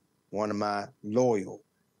my loyal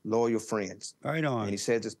friends. Right on. And he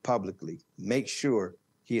says this publicly. Make sure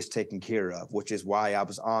he is taken care of, which is why I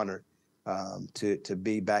was honored to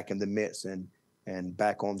be back in the midst and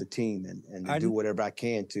back on the team and do whatever I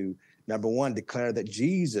can to, number one, declare that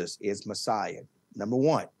Jesus is Messiah. Number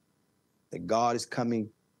one, that God is coming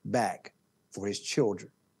back for his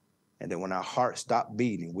children. And then when our hearts stop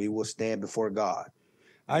beating, we will stand before God.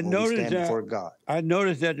 I noticed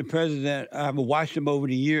that the president, I've watched him over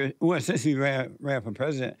the years, since he ran for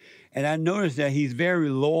president, and I noticed that he's very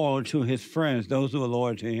loyal to his friends, those who are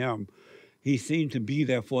loyal to him. He seemed to be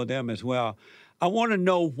there for them as well. I want to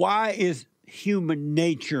know, why is human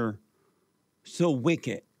nature so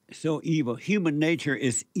wicked, so evil? Human nature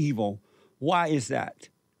is evil. Why is that?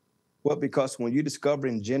 Well, because when you discover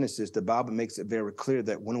in Genesis, the Bible makes it very clear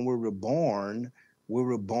that when we were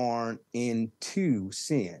born into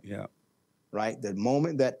sin. Yeah. Right? The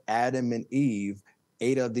moment that Adam and Eve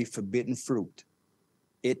ate of the forbidden fruit,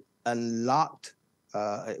 it unlocked,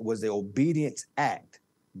 it was the obedience act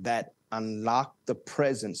that unlocked the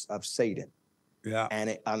presence of Satan. Yeah. And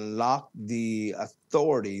it unlocked the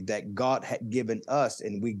authority that God had given us,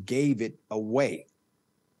 and we gave it away.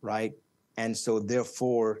 Right? And so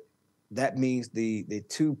therefore, that means the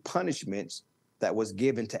two punishments that was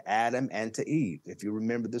given to Adam and to Eve. If you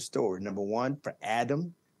remember the story, number one, for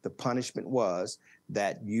Adam, the punishment was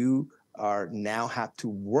that you now have to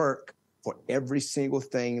work for every single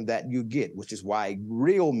thing that you get, which is why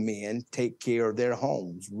real men take care of their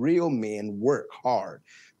homes. Real men work hard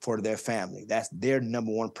for their family. That's their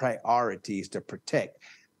number one priority, is to protect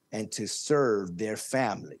and to serve their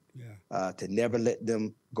family, to never let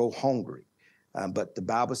them go hungry. But the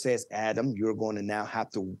Bible says, Adam, you're going to now have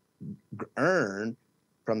to earn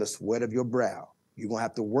from the sweat of your brow. You're going to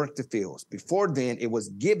have to work the fields. Before then, it was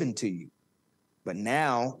given to you. But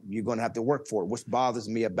now you're going to have to work for it, which bothers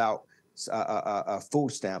me about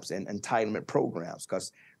food stamps and entitlement programs,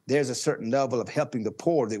 because there's a certain level of helping the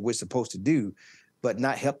poor that we're supposed to do, but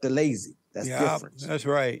not help the lazy. That's different. That's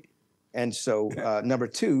right. And so number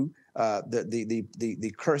two,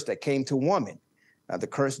 the curse that came to woman. The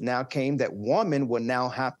curse now came that woman will now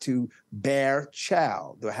have to bear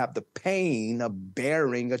child. They'll have the pain of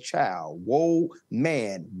bearing a child. Woe,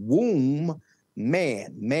 man, womb,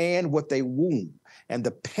 man with a womb. And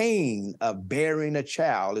the pain of bearing a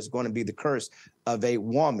child is going to be the curse of a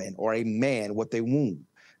woman or a man with a womb.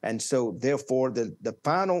 And so therefore, the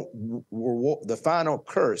final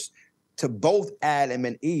curse to both Adam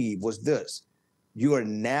and Eve was this: you are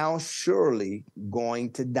now surely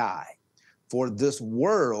going to die. For this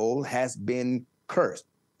world has been cursed.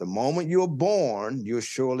 The moment you're born, you're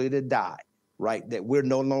surely to die, right? That we're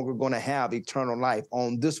no longer going to have eternal life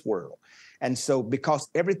on this world. And so because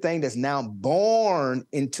everything that's now born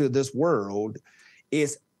into this world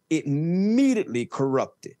is immediately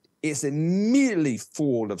corrupted. It's immediately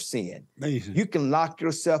full of sin. Amazing. You can lock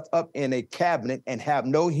yourself up in a cabinet and have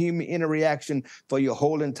no human interaction for your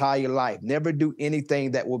whole entire life. Never do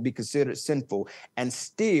anything that will be considered sinful and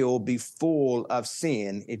still be full of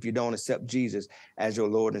sin if you don't accept Jesus as your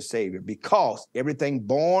Lord and Savior, because everything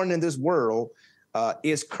born in this world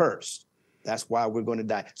is cursed. That's why we're going to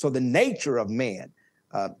die. So the nature of man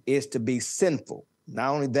is to be sinful.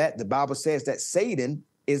 Not only that, the Bible says that Satan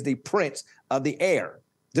is the prince of the air.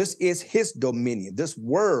 This is his dominion. This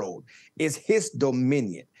world is his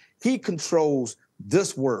dominion. He controls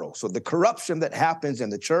this world. So the corruption that happens in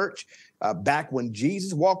the church back when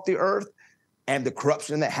Jesus walked the earth, and the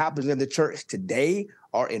corruption that happens in the church today,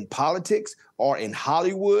 or in politics, or in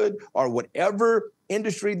Hollywood, or whatever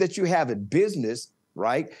industry that you have in business,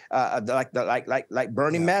 right? Like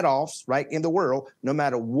Bernie Madoff's, right, in the world, no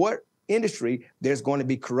matter what industry, there's going to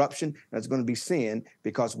be corruption, there's going to be sin,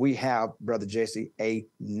 because we have, Brother Jesse, a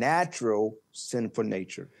natural sinful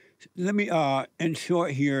nature. Let me, in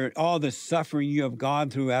short here, all the suffering you have gone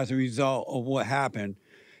through as a result of what happened,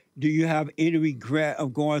 do you have any regret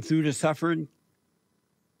of going through the suffering?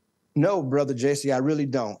 No, Brother Jesse, I really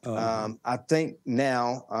don't. I think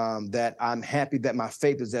now that I'm happy that my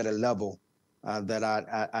faith is at a level that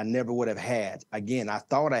I never would have had. Again, I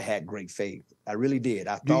thought I had great faith. I really did.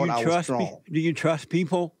 I thought I was strong. Do you trust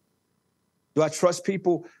people? Do I trust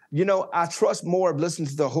people? You know, I trust more of listening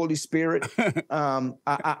to the Holy Spirit. I'm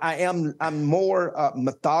more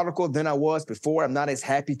methodical than I was before. I'm not as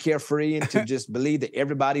happy, carefree, and to just believe that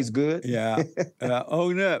everybody's good. Yeah.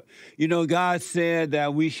 Own up. You know, God said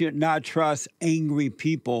that we should not trust angry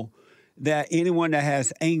people, that anyone that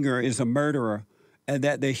has anger is a murderer, and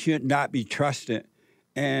that they should not be trusted.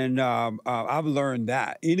 And I've learned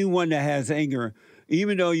that. Anyone that has anger,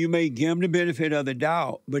 even though you may give them the benefit of the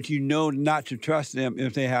doubt, but you know not to trust them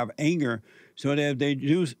if they have anger, so that if they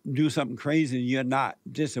do something crazy, you're not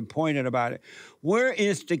disappointed about it. Where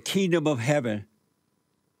is the kingdom of heaven?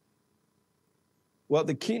 Well,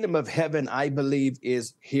 the kingdom of heaven, I believe,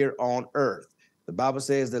 is here on earth. The Bible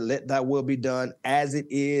says that let thy will be done as it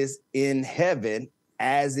is in heaven,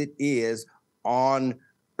 as it is on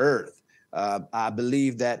earth. I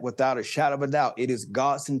believe that without a shadow of a doubt, it is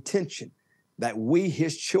God's intention that we,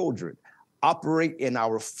 his children, operate in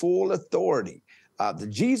our full authority.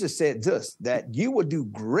 Jesus said this, that you will do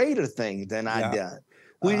greater things than I done.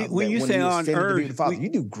 When you say on earth, you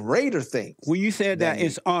do greater things. When you said that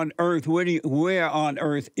it's on earth, where on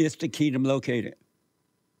earth is the kingdom located?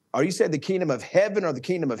 Are you saying the kingdom of heaven or the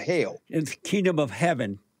kingdom of hell? It's the kingdom of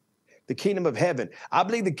heaven. The kingdom of heaven. I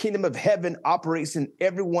believe the kingdom of heaven operates in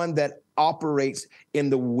everyone that operates in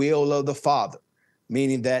the will of the Father.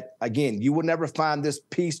 Meaning that, again, you will never find this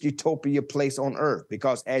peace utopia place on earth,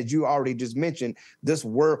 because as you already just mentioned, this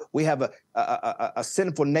world, we have a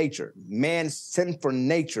sinful nature. Man's sinful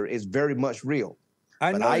nature is very much real.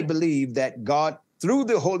 I believe that God, through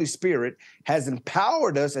the Holy Spirit, has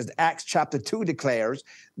empowered us, as Acts chapter 2 declares,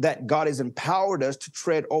 that God has empowered us to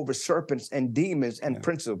tread over serpents and demons and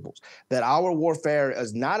principles, that our warfare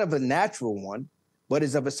is not of a natural one, but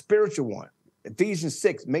is of a spiritual one. Ephesians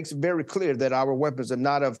 6 makes it very clear that our weapons are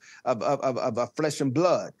not of flesh and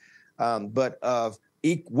blood, but of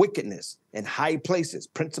wickedness in high places,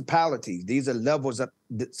 principalities. These are levels of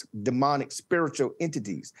demonic spiritual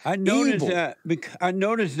entities. I noticed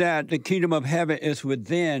that the kingdom of heaven is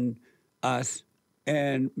within us,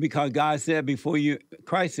 and because Christ said, before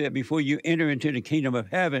you enter into the kingdom of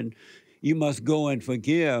heaven, you must go and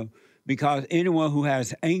forgive, because anyone who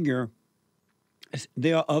has anger,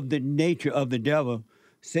 they are of the nature of the devil.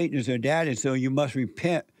 Satan is their daddy, so you must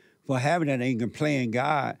repent for having that anger, playing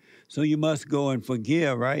God. So you must go and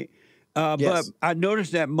forgive, right? Yes. But I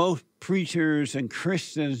noticed that most preachers and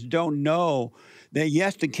Christians don't know that,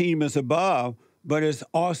 yes, the kingdom is above, but it's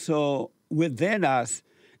also within us,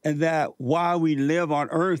 and that while we live on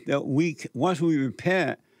earth, that once we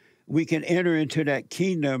repent, we can enter into that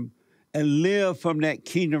kingdom and live from that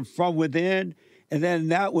kingdom from within. And then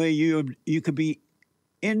that way you could be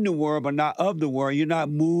in the world, but not of the world. You're not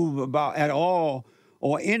moved about at all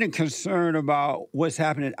or any concern about what's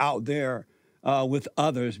happening out there with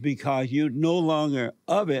others, because you're no longer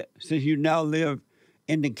of it, since you now live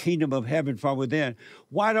in the kingdom of heaven from within.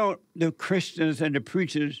 Why don't the Christians and the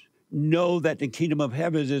preachers know that the kingdom of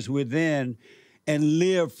heaven is within and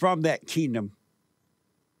live from that kingdom?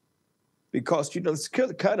 Because, it's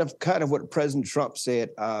kind of what President Trump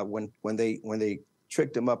said when they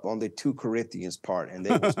tricked him up on the 2 Corinthians part, and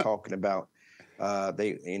they was talking about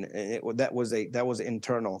That was an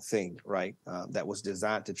internal thing, right? That was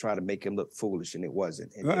designed to try to make him look foolish, and it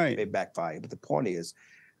wasn't. And it backfired. But the point is,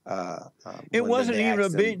 it wasn't even a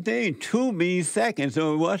big thing. 2 means second,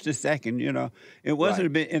 so it was the second. You know, it wasn't a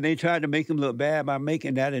bit, and they tried to make him look bad by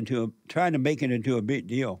trying to make it into a big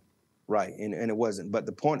deal. Right, and it wasn't. But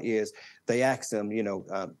the point is, they asked him,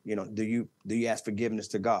 do you ask forgiveness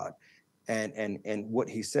to God? And what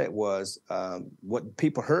he said was, what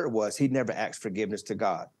people heard was he never asked forgiveness to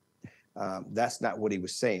God. That's not what he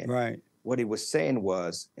was saying. Right. What he was saying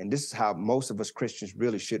was, and this is how most of us Christians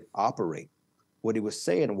really should operate. What he was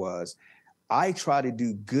saying was, I try to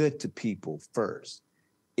do good to people first.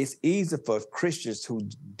 It's easy for Christians who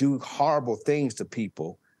do horrible things to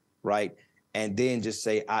people, right? And then just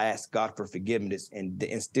say, I ask God for forgiveness, and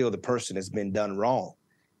still the person has been done wrong.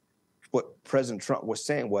 What President Trump was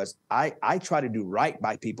saying was, I try to do right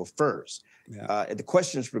by people first. Yeah. The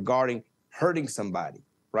questions regarding hurting somebody,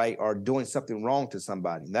 right, or doing something wrong to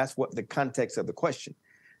somebody. And that's what the context of the question.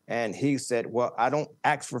 And he said, well, I don't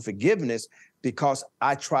ask for forgiveness because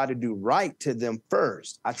I try to do right to them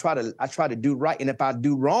first. I try to do right. And if I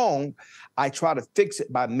do wrong, I try to fix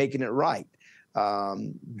it by making it right.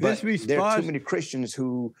 But there are too many Christians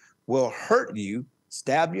who will hurt you,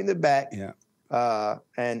 stab you in the back,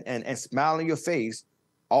 and smile in your face,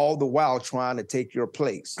 all the while trying to take your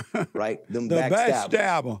place, right? Them the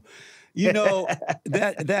backstabber. You know,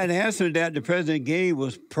 that answer that the president gave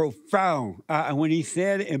was profound. When he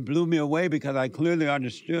said it, it blew me away because I clearly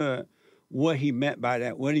understood what he meant by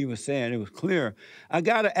that, what he was saying. It was clear. I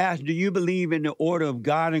got to ask, do you believe in the order of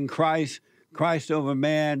God and Christ, Christ over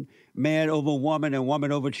man, man over woman, and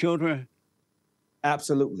woman over children?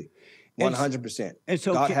 Absolutely. 100%. And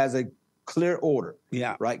so God has a clear order.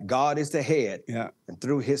 Yeah. Right? God is the head. Yeah. And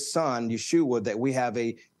through his son, Yeshua, that we have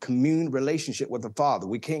a commune relationship with the Father.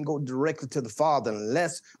 We can't go directly to the Father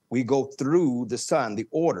unless we go through the Son, the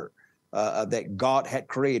order that God had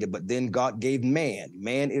created. But then God gave man.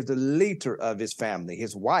 Man is the leader of his family.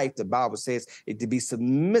 His wife, the Bible says, is to be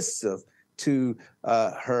submissive to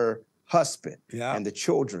her husband and the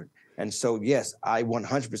children. And so, yes, I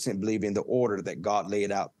 100% believe in the order that God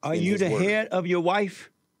laid out. Are you the head of your wife?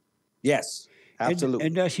 Yes, absolutely.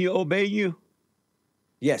 And does she obey you?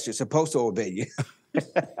 Yes, you're supposed to obey you.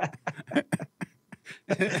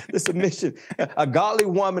 The submission. A godly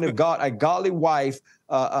woman of God, a godly wife,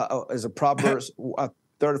 as a Proverbs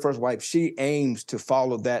 31st wife, she aims to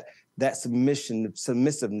follow that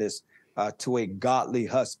submissiveness to a godly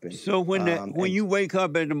husband. So when you wake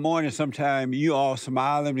up in the morning, sometime you all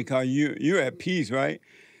smiling because you're at peace, right?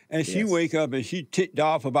 And she wake up and she ticked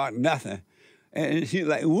off about nothing. And she's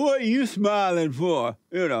like, what are you smiling for?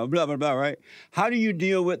 You know, blah, blah, blah, right? How do you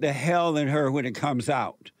deal with the hell in her when it comes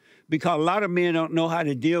out? Because a lot of men don't know how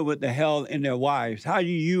to deal with the hell in their wives. How do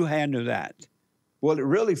you handle that? Well, it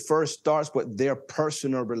really first starts with their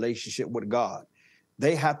personal relationship with God.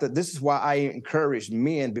 They have to, this is why I encourage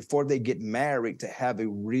men before they get married to have a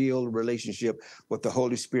real relationship with the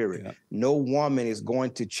Holy Spirit. Yeah. No woman is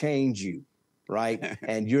going to change you, right?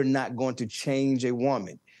 And you're not going to change a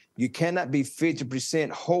woman. You cannot be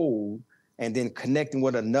 50% whole and then connecting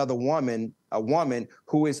with another woman, a woman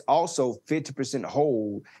who is also 50%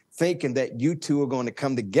 whole, thinking that you two are going to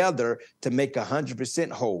come together to make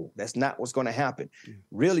 100% whole. That's not what's going to happen.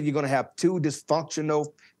 Really, you're going to have two dysfunctional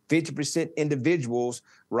 50% individuals,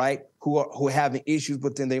 right, who are having issues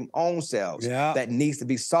within their own selves that needs to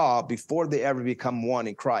be solved before they ever become one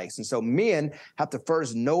in Christ. And so men have to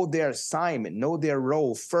first know their assignment, know their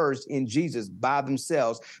role first in Jesus by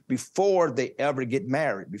themselves before they ever get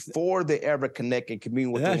married, before they ever connect and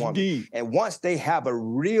commune with the woman. Deep. And once they have a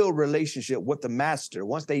real relationship with the master,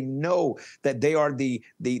 once they know that they are the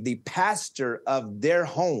pastor of their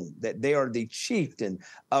home, that they are the chieftain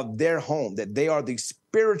of their home, that they are the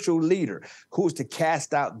spiritual leader who's to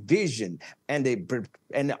cast out vision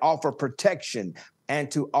and offer protection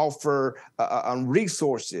and to offer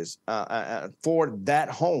resources for that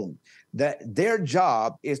home, that their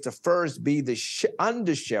job is to first be the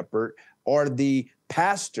under shepherd or the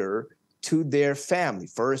pastor to their family,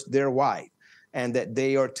 first their wife, and that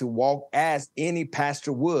they are to walk as any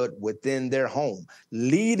pastor would within their home,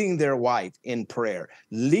 leading their wife in prayer,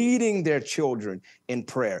 leading their children in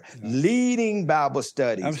prayer, leading Bible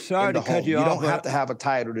studies. I'm sorry to cut you off. You don't have to have a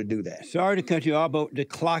title to do that. Sorry to cut you off, but the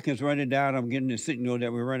clock is running down. I'm getting the signal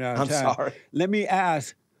that we're running out of time. I'm sorry. Let me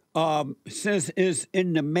ask, since it's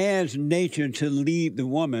in the man's nature to lead the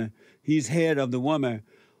woman, he's head of the woman,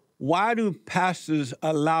 why do pastors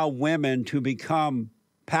allow women to become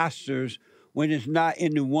pastors when it's not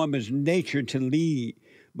in the woman's nature to lead?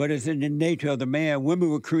 but it's in the nature of the man. Women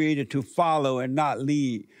were created to follow and not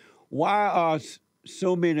lead. Why are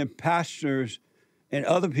so many pastors and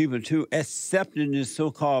other people too accepting this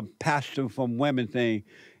so-called pastor from women thing?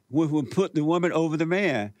 We would put the woman over the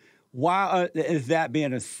man. Why is that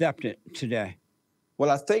being accepted today? Well,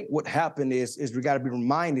 I think what happened is we got to be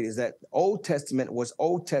reminded is that Old Testament,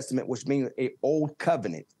 which means a old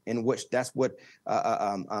covenant, in which that's what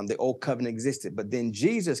the old covenant existed. But then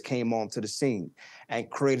Jesus came onto the scene and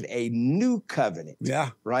created a new covenant. Yeah.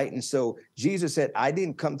 Right. And so Jesus said, I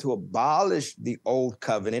didn't come to abolish the old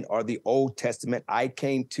covenant or the Old Testament. I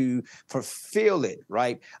came to fulfill it,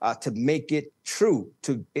 right, to make it true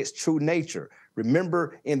to its true nature.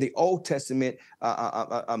 Remember, in the Old Testament,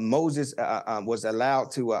 Moses was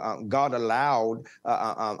allowed to, God allowed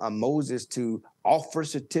Moses to offer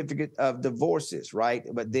certificate of divorces, right?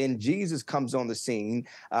 But then Jesus comes on the scene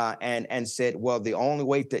and said, well, the only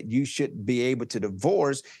way that you should be able to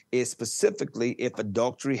divorce is specifically if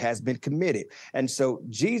adultery has been committed. And so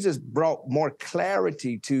Jesus brought more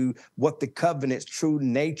clarity to what the covenant's true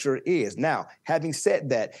nature is. Now, having said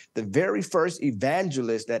that, the very first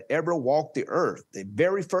evangelist that ever walked the earth, the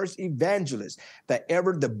very first evangelist that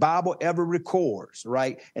ever the Bible ever records,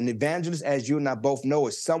 right? An evangelist, as you and I both know,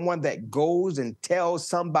 is someone that goes and tells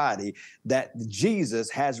somebody that Jesus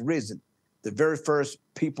has risen. The very first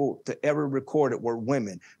people to ever record it were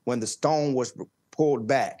women when the stone was pulled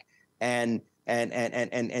back, and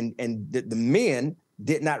the men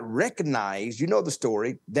did not recognize, you know the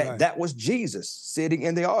story, that right. That was Jesus sitting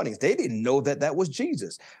in the audience. They didn't know that that was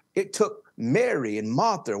Jesus. It took Mary and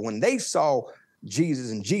Martha when they saw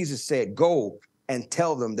Jesus, and Jesus said, go and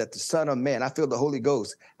tell them that the Son of Man, I feel the Holy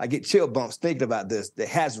Ghost, I get chill bumps thinking about this, that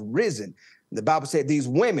has risen. The Bible said these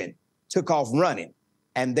women took off running,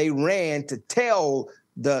 and they ran to tell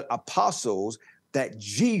the apostles that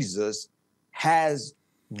Jesus has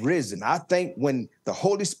risen. I think when the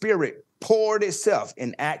Holy Spirit poured itself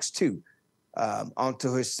in Acts 2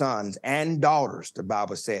 onto his sons and daughters, the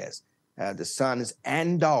Bible says, the sons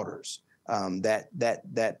and daughters, that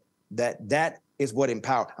is what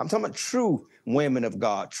empowered. I'm talking about true women of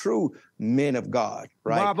God, true men of God,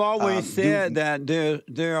 right? Well, I've always said that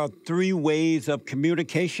there are three ways of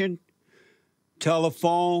communication: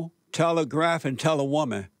 telephone, telegraph, and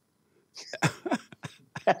telewoman.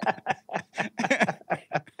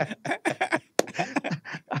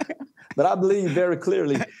 But I believe very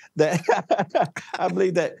clearly that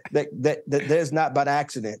that there's not by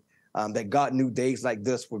accident that God knew days like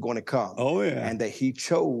this were going to come. Oh yeah, and that He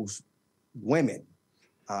chose women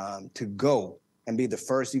to go and be the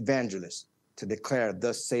first evangelist to declare,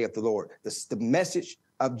 thus saith the Lord. The message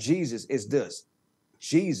of Jesus is this: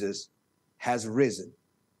 Jesus has risen.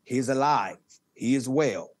 He's alive. He is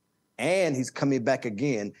well. And he's coming back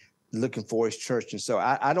again looking for his church. And so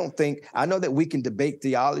I know that we can debate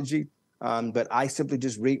theology, but I simply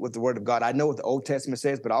just read what the word of God. I know what the Old Testament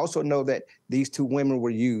says, but I also know that these two women were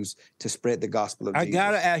used to spread the gospel of Jesus. I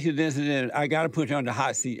got to ask you this, and then I got to put you on the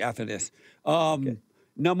hot seat after this. Okay.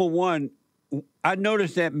 Number one, I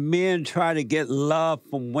noticed that men try to get love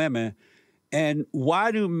from women. And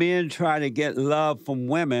why do men try to get love from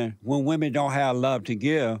women when women don't have love to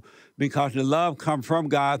give? Because the love comes from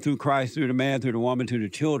God through Christ, through the man, through the woman, through the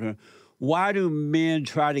children. Why do men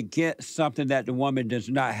try to get something that the woman does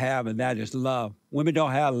not have, and that is love? Women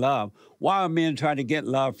don't have love. Why are men trying to get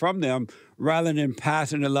love from them rather than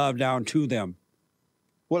passing the love down to them?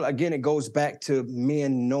 Well, again, it goes back to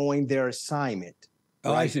men knowing their assignment.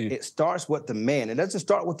 Oh, right? I see. It starts with the man. It doesn't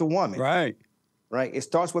start with the woman. Right. Right? It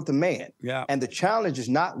starts with the man. Yeah. And the challenge is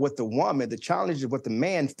not with the woman. The challenge is with the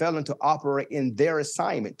man failing to operate in their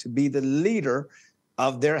assignment to be the leader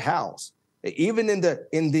of their house. Even in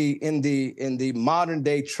the modern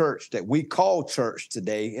day church that we call church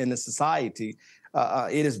today in the society,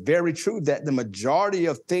 it is very true that the majority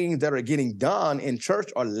of things that are getting done in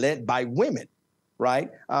church are led by women. Right.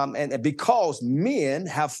 And because men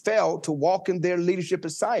have failed to walk in their leadership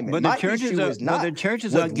assignment. But the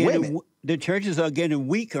churches are getting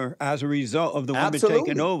weaker as a result of the women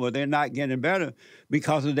taking over. They're not getting better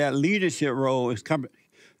because of that leadership role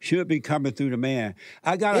should be coming through the man.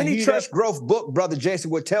 Any church growth book, Brother Jesse,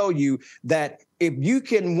 will tell you that if you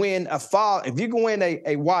can win a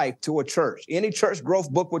wife to a church, any church growth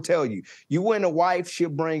book will tell you, you win a wife, she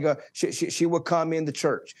will come in the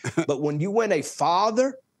church. But when you win a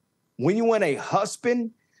father, when you win a husband,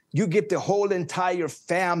 you get the whole entire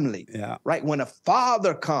family. Yeah. Right? When a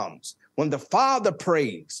father comes, when the father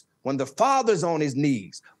prays, when the father's on his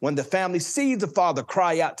knees, when the family sees the father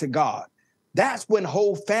cry out to God, that's when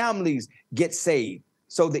whole families get saved.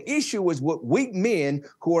 So the issue is with weak men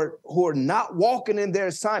who are not walking in their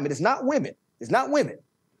assignment. It's not women. It's not women.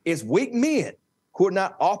 It's weak men who are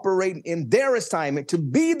not operating in their assignment to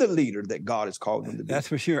be the leader that God has called them to be. That's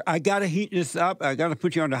for sure. I got to heat this up. I got to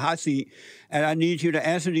put you on the hot seat, and I need you to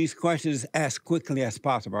answer these questions as quickly as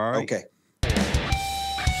possible, all right? Okay. The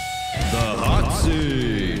hot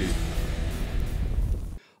seat.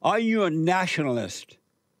 Are you a nationalist?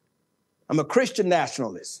 I'm a Christian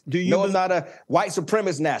nationalist. I'm not a white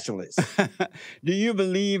supremacist nationalist. Do you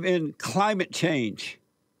believe in climate change?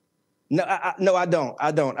 No, I don't.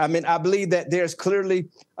 I mean, I believe that there's clearly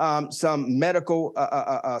some medical,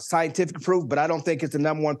 scientific proof, but I don't think it's the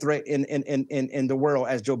number one threat in the world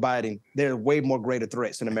as Joe Biden. There are way more greater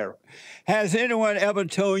threats in America. Has anyone ever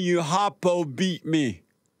told you Hoppo beat me?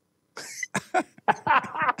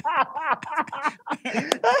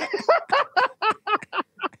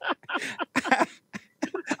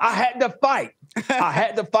 I had to fight. I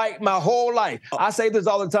had to fight my whole life. I say this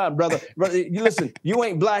all the time, brother. You listen, you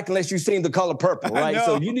ain't black unless you've seen The Color Purple, right?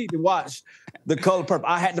 So you need to watch The Color Purple.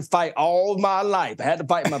 I had to fight all my life. I had to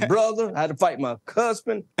fight my brother. I had to fight my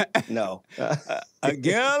husband. No. A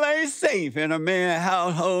girl ain't safe in a man's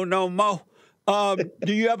household no more.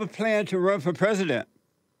 Do you ever plan to run for president?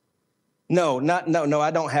 No,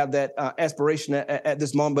 I don't have that aspiration at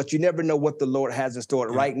this moment, but you never know what the Lord has in store.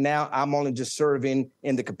 Yeah. Right now, I'm only just serving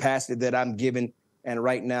in the capacity that I'm given. And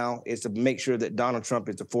right now, it's to make sure that Donald Trump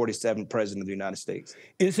is the 47th president of the United States.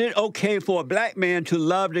 Is it okay for a black man to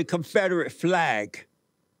love the Confederate flag?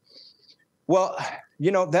 Well,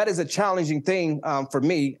 you know, that is a challenging thing for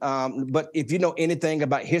me. But if you know anything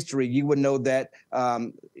about history, you would know that,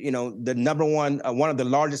 you know, the number one of the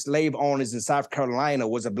largest slave owners in South Carolina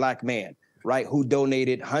was a black man, right, who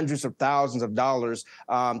donated hundreds of thousands of dollars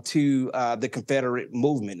to the Confederate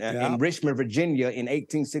movement. In Richmond, Virginia in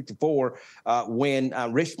 1864, when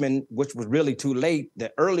Richmond, which was really too late,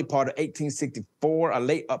 the early part of 1864, a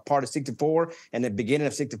late part of 64, and the beginning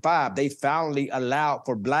of 65, they finally allowed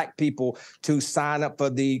for black people to sign up for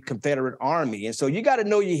the Confederate Army. And so you got to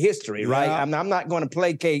know your history, right? I'm not going to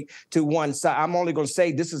placate to one side. I'm only going to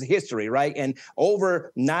say this is history, right? And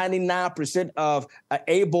over 99% of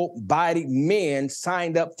able-bodied men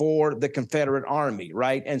signed up for the Confederate Army,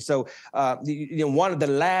 right? And so, you know, one of the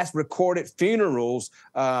last recorded funerals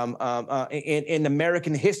in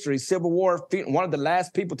American history, Civil War, one of the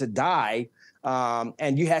last people to die,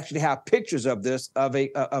 and you actually have pictures of this, of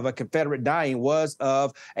a Confederate dying, was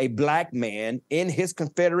of a black man in his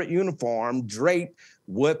Confederate uniform draped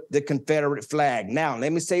with the Confederate flag. Now,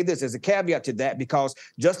 let me say this as a caveat to that, because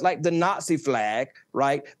just like the Nazi flag,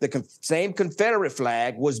 right, the same Confederate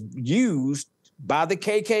flag was used by the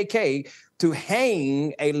KKK to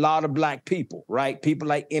hang a lot of black people, right? People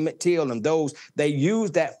like Emmett Till and those, they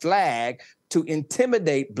used that flag to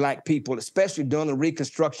intimidate black people, especially during the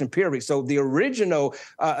Reconstruction period. So the original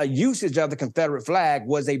usage of the Confederate flag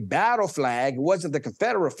was a battle flag. It wasn't the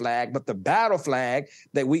Confederate flag, but the battle flag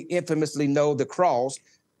that we infamously know, the cross.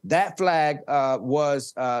 That flag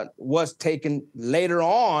was taken later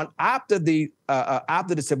on after the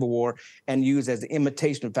Civil War and used as an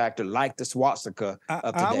imitation factor, like the swastika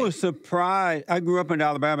of today. I was surprised. I grew up in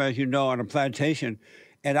Alabama, as you know, on a plantation.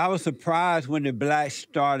 And I was surprised when the blacks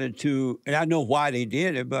started to, and I know why they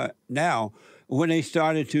did it, but now when they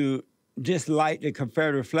started to dislike the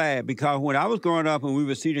Confederate flag, because when I was growing up and we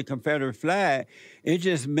would see the Confederate flag, it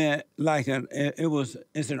just meant like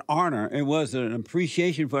it's an honor. It was an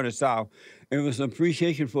appreciation for the South. It was an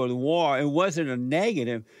appreciation for the war. It wasn't a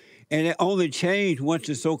negative. And it only changed once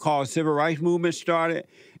the so-called civil rights movement started,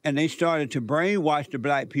 and they started to brainwash the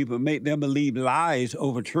black people, make them believe lies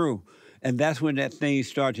over truth. And that's when that thing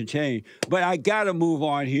started to change. But I got to move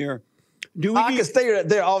on here. I can stay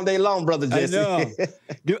there all day long, Brother Jesse. I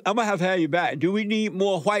know. I'm going to have you back. Do we need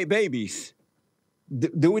more white babies?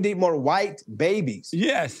 Do we need more white babies?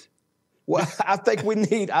 Yes. Well, I think we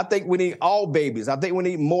need all babies. I think we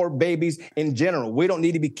need more babies in general. We don't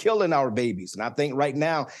need to be killing our babies. And I think right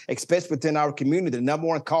now, especially within our community, the number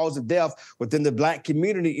one cause of death within the black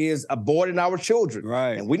community is aborting our children.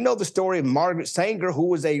 Right. And we know the story of Margaret Sanger, who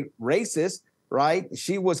was a racist, right?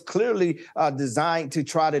 She was clearly designed to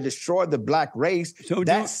try to destroy the black race. So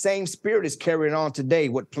that same spirit is carrying on today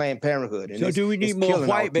with Planned Parenthood. And so do we need more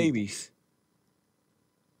white babies?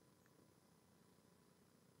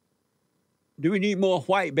 Do we need more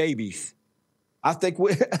white babies? I think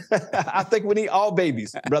we need all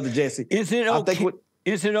babies, Brother Jesse. Is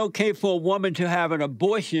it okay for a woman to have an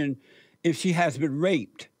abortion if she has been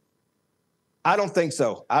raped? I don't think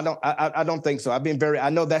so. I don't think so. I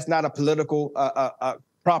know that's not a political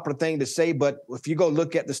proper thing to say, but if you go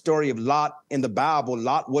look at the story of Lot in the Bible,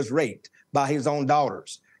 Lot was raped by his own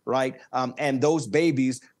daughters, right? And those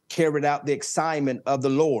babies carried out the assignment of the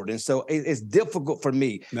Lord. And so it's difficult for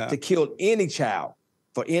me to kill any child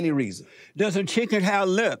for any reason. Does a chicken have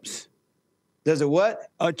lips? Does it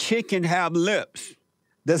what? A chicken have lips.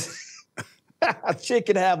 Does a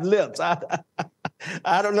chicken have lips?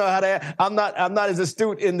 I don't know how to. I'm not as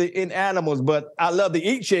astute in animals, but I love to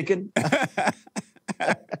eat chicken.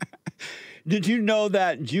 Did you know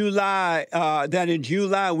that in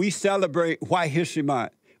July we celebrate White History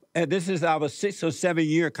Month? And this is our 6th or 7th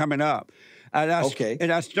year coming up.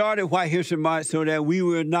 And I started White History Month so that we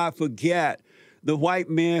will not forget the white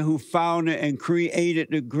men who founded and created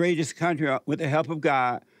the greatest country with the help of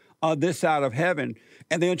God on this side of heaven.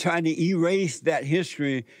 And they're trying to erase that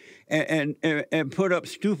history and put up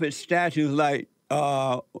stupid statues like,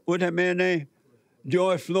 what's that man's name?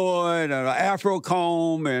 George Floyd and an Afro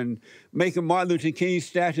comb and making Martin Luther King's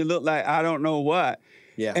statue look like I don't know what.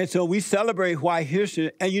 Yeah. And so we celebrate white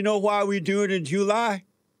history. And you know why we do it in July?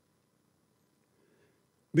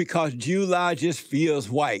 Because July just feels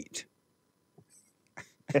white.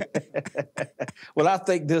 Well, I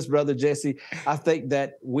think this, Brother Jesse, I think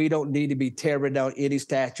that we don't need to be tearing down any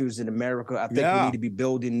statues in America. I think we need to be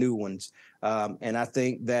building new ones. And I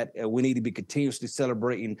think that we need to be continuously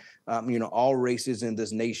celebrating, all races in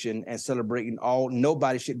this nation and celebrating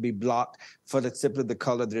nobody should be blocked for simply the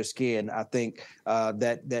color of their skin. I think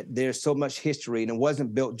that there's so much history, and it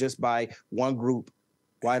wasn't built just by one group,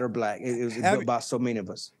 white or black. It was built by so many of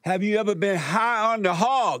us. Have you ever been high on the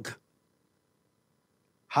hog?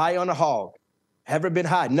 High on a hog. Ever been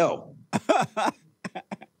high? No.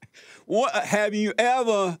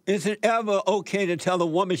 Is it ever okay to tell a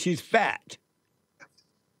woman she's fat?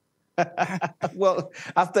 Well,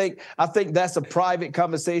 I think that's a private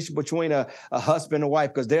conversation between a husband and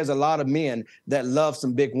wife, because there's a lot of men that love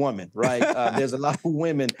some big women, right? There's a lot of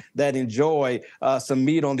women that enjoy some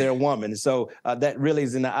meat on their woman. So that really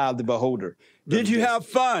is in the eye of the beholder. Did you have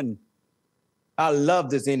fun? I love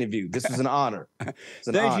this interview. This was an honor.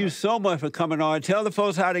 Thank you so much for coming on. Tell the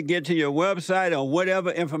folks how to get to your website or whatever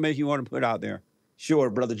information you want to put out there.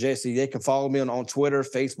 Sure, Brother Jesse. They can follow me on Twitter,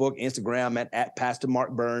 Facebook, Instagram at Pastor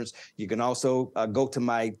Mark Burns. You can also go to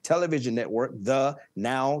my television network, the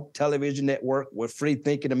Now Television Network, with free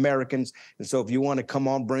thinking Americans. And so if you want to come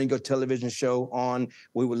on, bring your television show on,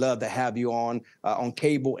 we would love to have you on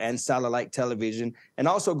cable and satellite television. And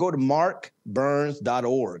also go to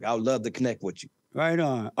markburns.org. I would love to connect with you. Right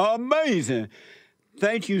on. Amazing.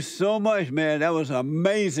 Thank you so much, man. That was an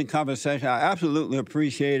amazing conversation. I absolutely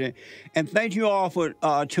appreciate it. And thank you all for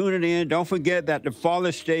tuning in. Don't forget that The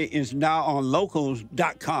Fallen State is now on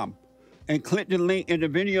locals.com. And click the link in the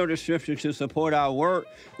video description to support our work.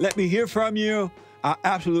 Let me hear from you. I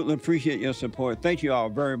absolutely appreciate your support. Thank you all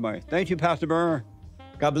very much. Thank you, Pastor Byrne.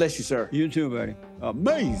 God bless you, sir. You too, buddy.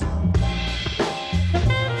 Amazing.